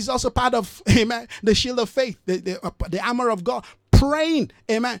that is also part of, amen, the shield of faith, the armor of God? Praying,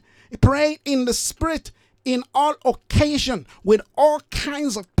 amen. Praying in the Spirit in all occasion with all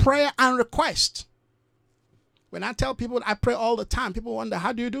kinds of prayer and request. When I tell people I pray all the time, people wonder,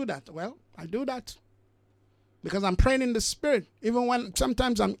 how do you do that? Well, I do that because I'm praying in the Spirit. Even when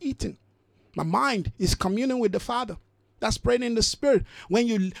sometimes I'm eating, my mind is communing with the Father. That's praying in the Spirit. When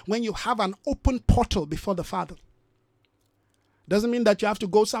you have an open portal before the Father. Doesn't mean that you have to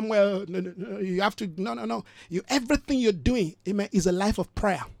go somewhere. You have to, no. Everything you're doing, amen, is a life of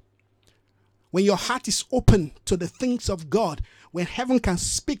prayer. When your heart is open to the things of God, when heaven can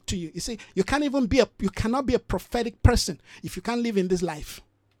speak to you, you see, you cannot be a prophetic person if you can't live in this life.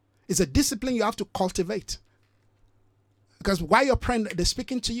 It's a discipline you have to cultivate. Because while you're praying, they're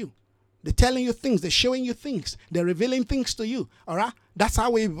speaking to you. They're telling you things. They're showing you things. They're revealing things to you. All right? That's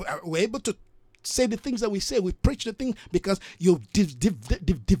how we're able to say the things that we say. We preach the things because you've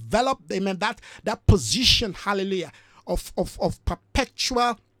developed, amen, that position, hallelujah, of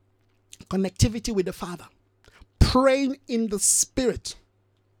perpetual connectivity with the Father. Praying in the Spirit.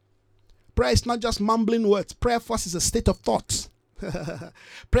 Prayer is not just mumbling words. Prayer first is a state of thought.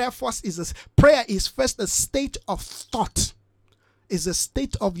 Prayer is first a state of thought. Is a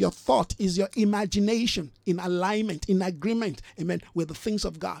state of your thought, is your imagination in alignment, in agreement, amen, with the things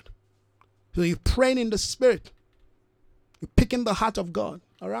of God. So you're praying in the Spirit. You're picking the heart of God.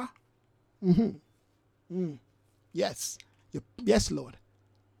 All right? Yes. Yes, Lord.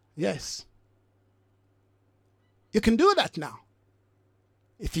 Yes. You can do that now.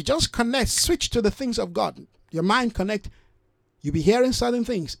 If you just connect, switch to the things of God, your mind connect, you'll be hearing certain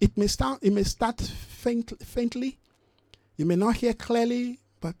things. It may start faintly. You may not hear clearly,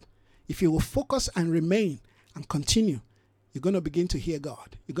 but if you will focus and remain and continue, you're going to begin to hear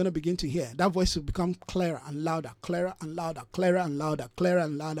God. You're going to begin to hear. That voice will become clearer and louder, clearer and louder, clearer and louder, clearer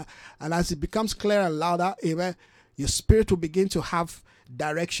and louder. And as it becomes clearer and louder, amen, your spirit will begin to have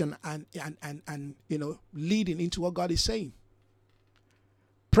direction and leading into what God is saying.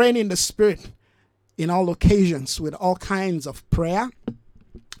 Praying in the spirit in all occasions with all kinds of prayer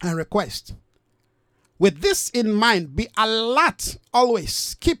and request. With this in mind, be alert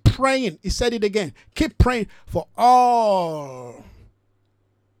always. Keep praying. He said it again. Keep praying for all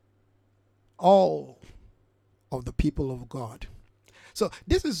of the people of God. So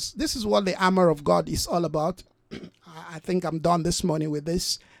this is what the armor of God is all about. I think I'm done this morning with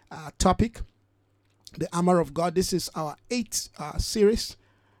this topic. The armor of God. This is our 8th series.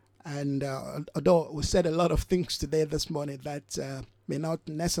 And although we said a lot of things today this morning that may not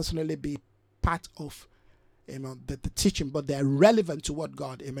necessarily be part of the teaching, but they're relevant to what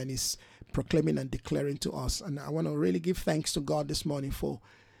God, is proclaiming and declaring to us. And I want to really give thanks to God this morning for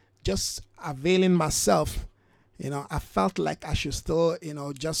just availing myself. I felt like I should still,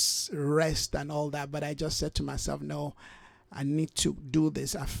 just rest and all that, but I just said to myself, no, I need to do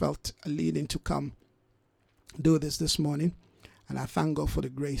this. I felt a leading to come do this morning. And I thank God for the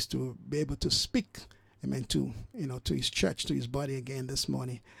grace to be able to speak, to his church, to his body again this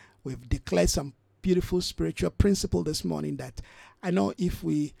morning. We've declared some beautiful spiritual principle this morning that I know if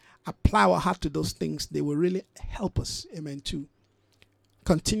we apply our heart to those things, they will really help us, to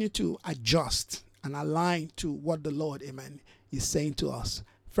continue to adjust and align to what the Lord, is saying to us.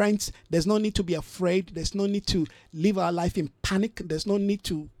 Friends, there's no need to be afraid. There's no need to live our life in panic. There's no need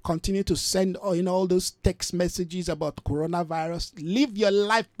to continue to send all those text messages about coronavirus. Live your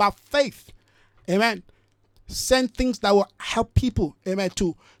life by faith. Amen. Send things that will help people,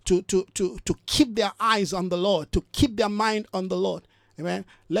 to keep their eyes on the Lord, to keep their mind on the Lord. Amen.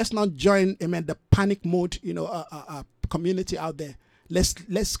 Let's not join, the panic mode, community out there.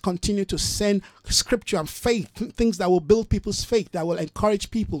 Let's continue to send scripture and faith, things that will build people's faith, that will encourage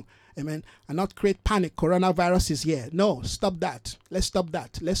people, amen, and not create panic. Coronavirus is here. No, stop that. Let's stop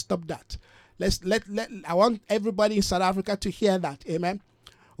that. Let's stop that. I want everybody in South Africa to hear that, amen.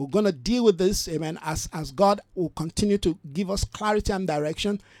 We're going to deal with this, amen, as God will continue to give us clarity and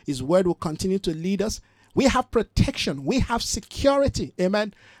direction. His word will continue to lead us. We have protection. We have security,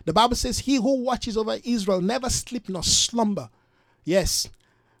 amen. The Bible says, he who watches over Israel never sleep nor slumber. Yes,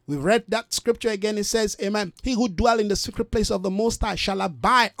 we've read that scripture again. It says, amen, he who dwell in the secret place of the Most High shall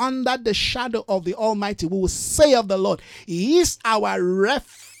abide under the shadow of the Almighty. We will say of the Lord, he is our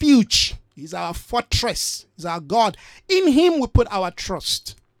refuge. He's our fortress. He's our God. In him we put our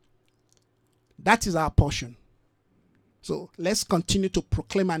trust. That is our portion. So let's continue to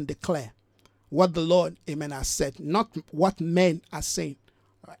proclaim and declare what the Lord, amen, has said, not what men are saying.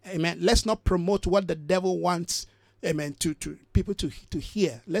 Amen. Let's not promote what the devil wants, amen, to people to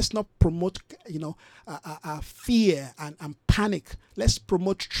hear. Let's not promote, fear and panic. Let's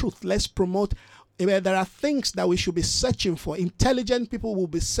promote truth. Let's promote, amen. There are things that we should be searching for. Intelligent people will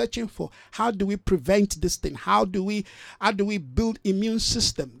be searching for. How do we prevent this thing? How do we build immune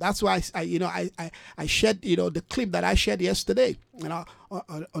system? That's why I shared, the clip that I shared yesterday,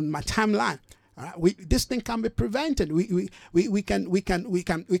 on my timeline. This thing can be prevented. We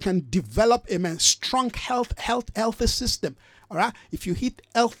can develop a strong healthy system. All right. If you eat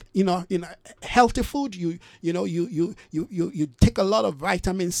healthy food, you take a lot of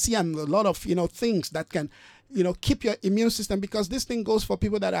vitamin C and a lot of things that can keep your immune system, because this thing goes for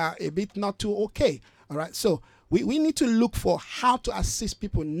people that are a bit not too okay. All right. So we need to look for how to assist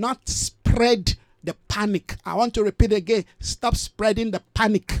people, not spread the panic. I want to repeat again. Stop spreading the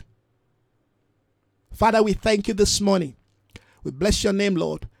panic. Father, we thank you this morning. We bless your name,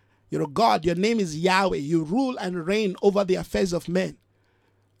 Lord. You're a God. Your name is Yahweh. You rule and reign over the affairs of men.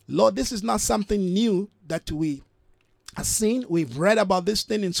 Lord, this is not something new that we have seen. We've read about this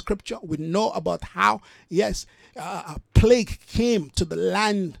thing in scripture. We know about how, yes, a plague came to the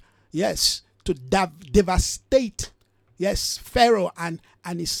land, yes, to devastate, yes, Pharaoh and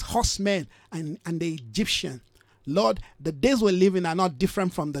his horsemen and the Egyptian. Lord, the days we're living are not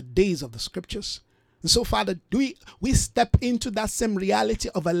different from the days of the scriptures. And so, Father, we step into that same reality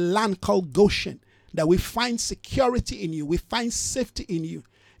of a land called Goshen, that we find security in you. We find safety in you.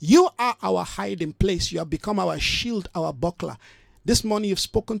 You are our hiding place. You have become our shield, our buckler. This morning, you've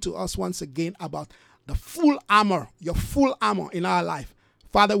spoken to us once again about the full armor, your full armor in our life.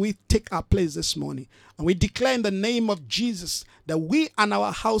 Father, we take our place this morning, and we declare in the name of Jesus that we and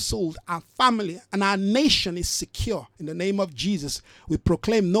our household, our family, and our nation is secure. In the name of Jesus, we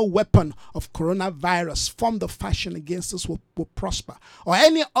proclaim no weapon of coronavirus formed or fashioned against us will prosper, or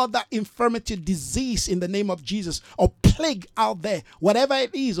any other infirmity, disease in the name of Jesus, or plague out there, whatever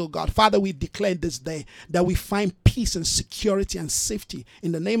it is, oh God. Father, we declare this day that we find peace and security and safety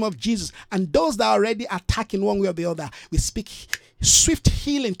in the name of Jesus. And those that are already attacking one way or the other, we speak swift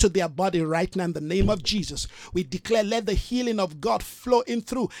healing to their body right now in the name of Jesus. We declare, let the healing of God flow in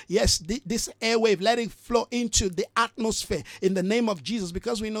through. Yes, this airwave, let it flow into the atmosphere in the name of Jesus,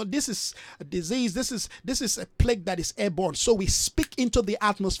 because we know this is a disease, this is a plague that is airborne. So we speak into the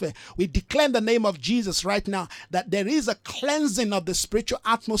atmosphere. We declare in the name of Jesus right now that there is a cleansing of the spiritual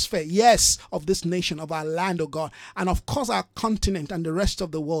atmosphere, yes, of this nation, of our land, oh God, and of course our continent and the rest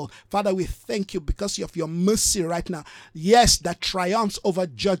of the world. Father, we thank you because of your mercy right now. Yes, that triumphs over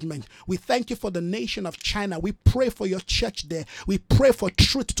judgment. We thank you for the nation of China. We pray for your church there. We pray for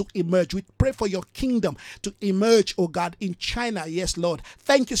truth to emerge. We pray for your kingdom to emerge, oh God, in China. Yes, Lord.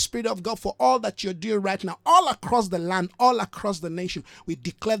 Thank you, Spirit of God, for all that you're doing right now, all across the land, all across the nation. We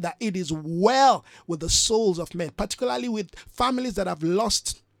declare that it is well with the souls of men, particularly with families that have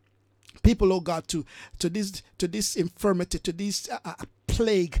lost people, oh God, to this infirmity, to this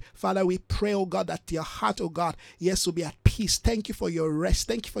plague. Father, we pray, oh God, that your heart, oh God, yes, will be at peace. Thank you for your rest.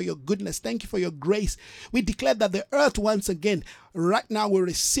 Thank you for your goodness. Thank you for your grace. We declare that the earth once again right now will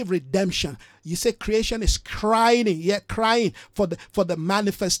receive redemption. You say creation is crying for the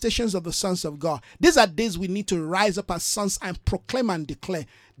manifestations of the sons of God. These are days we need to rise up as sons and proclaim and declare,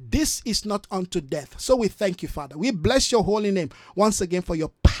 this is not unto death. So we thank you, Father. We bless your holy name once again for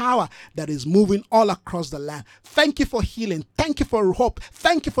your power that is moving all across the land. Thank you for healing. Thank you for hope.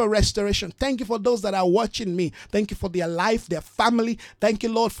 Thank you for restoration. Thank you for those that are watching me. Thank you for their life, their family. Thank you,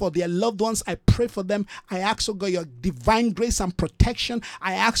 Lord, for their loved ones. I pray for them. I ask, oh God, your divine grace and protection.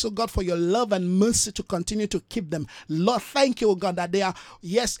 I ask, oh God, for your love and mercy to continue to keep them. Lord, thank you, oh God, that they are,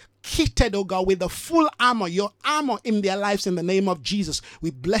 yes, kitted, oh God, with the full armor, your armor in their lives in the name of Jesus. We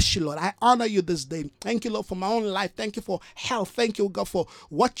bless you, Lord. I honor you this day. Thank you, Lord, for my own life. Thank you for health. Thank you, oh God, for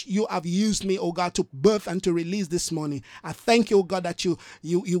what you have used me, oh God, to birth and to release this morning. I thank you, oh God, that you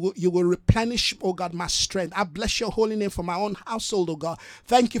will replenish, oh God, my strength. I bless your holy name for my own household, oh God.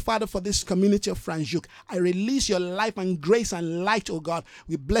 Thank you, Father, for this community of Franjuk. I release your life and grace and light, oh God.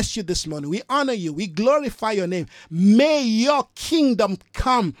 We bless you this morning. We honor you. We glorify your name. May your kingdom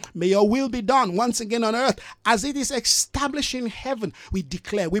come. May your will be done once again on earth as it is established in heaven. We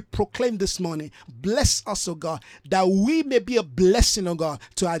declare, we proclaim this morning, bless us, oh God, that we may be a blessing, oh God,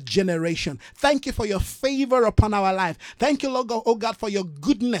 to our generation. Thank you for your favor upon our life. Thank you, Lord God, oh God, for your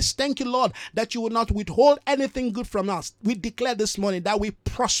goodness. Thank you, Lord, that you will not withhold anything good from us. We declare this morning that we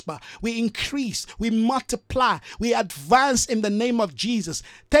prosper, we increase, we multiply, we advance in the name of Jesus.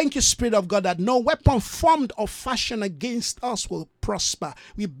 Thank you, Spirit of God, that no weapon formed or fashioned against us will prosper.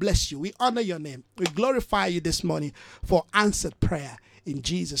 We bless you. We honor your name. We glorify you this morning for answered prayer. In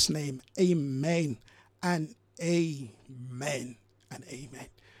Jesus' name, amen and amen and amen.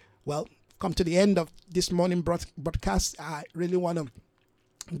 Well, come to the end of this morning broadcast. I really want to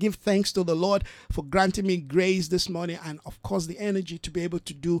give thanks to the Lord for granting me grace this morning, and of course the energy to be able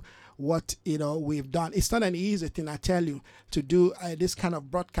to do what we've done. It's not an easy thing, I tell you, to do this kind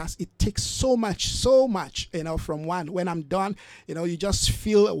of broadcast. It takes so much from one. When I'm done, you just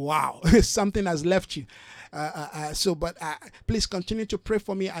feel wow, something has left you. But please continue to pray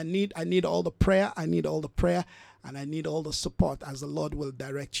for me. I need all the prayer. I need all the prayer. And I need all the support as the Lord will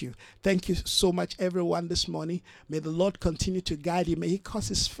direct you. Thank you so much, everyone, this morning. May the Lord continue to guide you. May he cause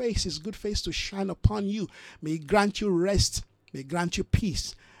his good face to shine upon you. May he grant you rest. May he grant you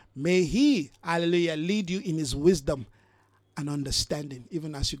peace. May he, hallelujah, lead you in his wisdom and understanding,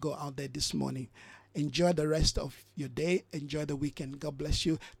 even as you go out there this morning. Enjoy the rest of your day. Enjoy the weekend. God bless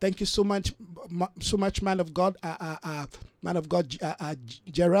you. Thank you so much, man of God.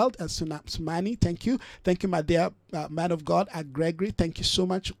 Gerald and Sumani. Thank you, my dear man of God, Gregory. Thank you so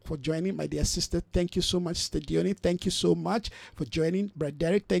much for joining, my dear sister. Thank you so much, Sister Dione. Thank you so much for joining, Brother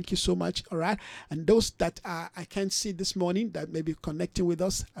Derek. Thank you so much. All right, and those that I can't see this morning that may be connecting with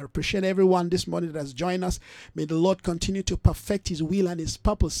us, I appreciate everyone this morning that has joined us. May the Lord continue to perfect his will and his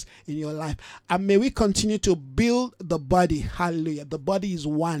purpose in your life, and may we continue to build the body. Hallelujah. The body is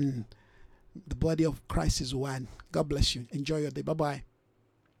one. The body of Christ is one. God bless you. Enjoy your day. Bye-bye.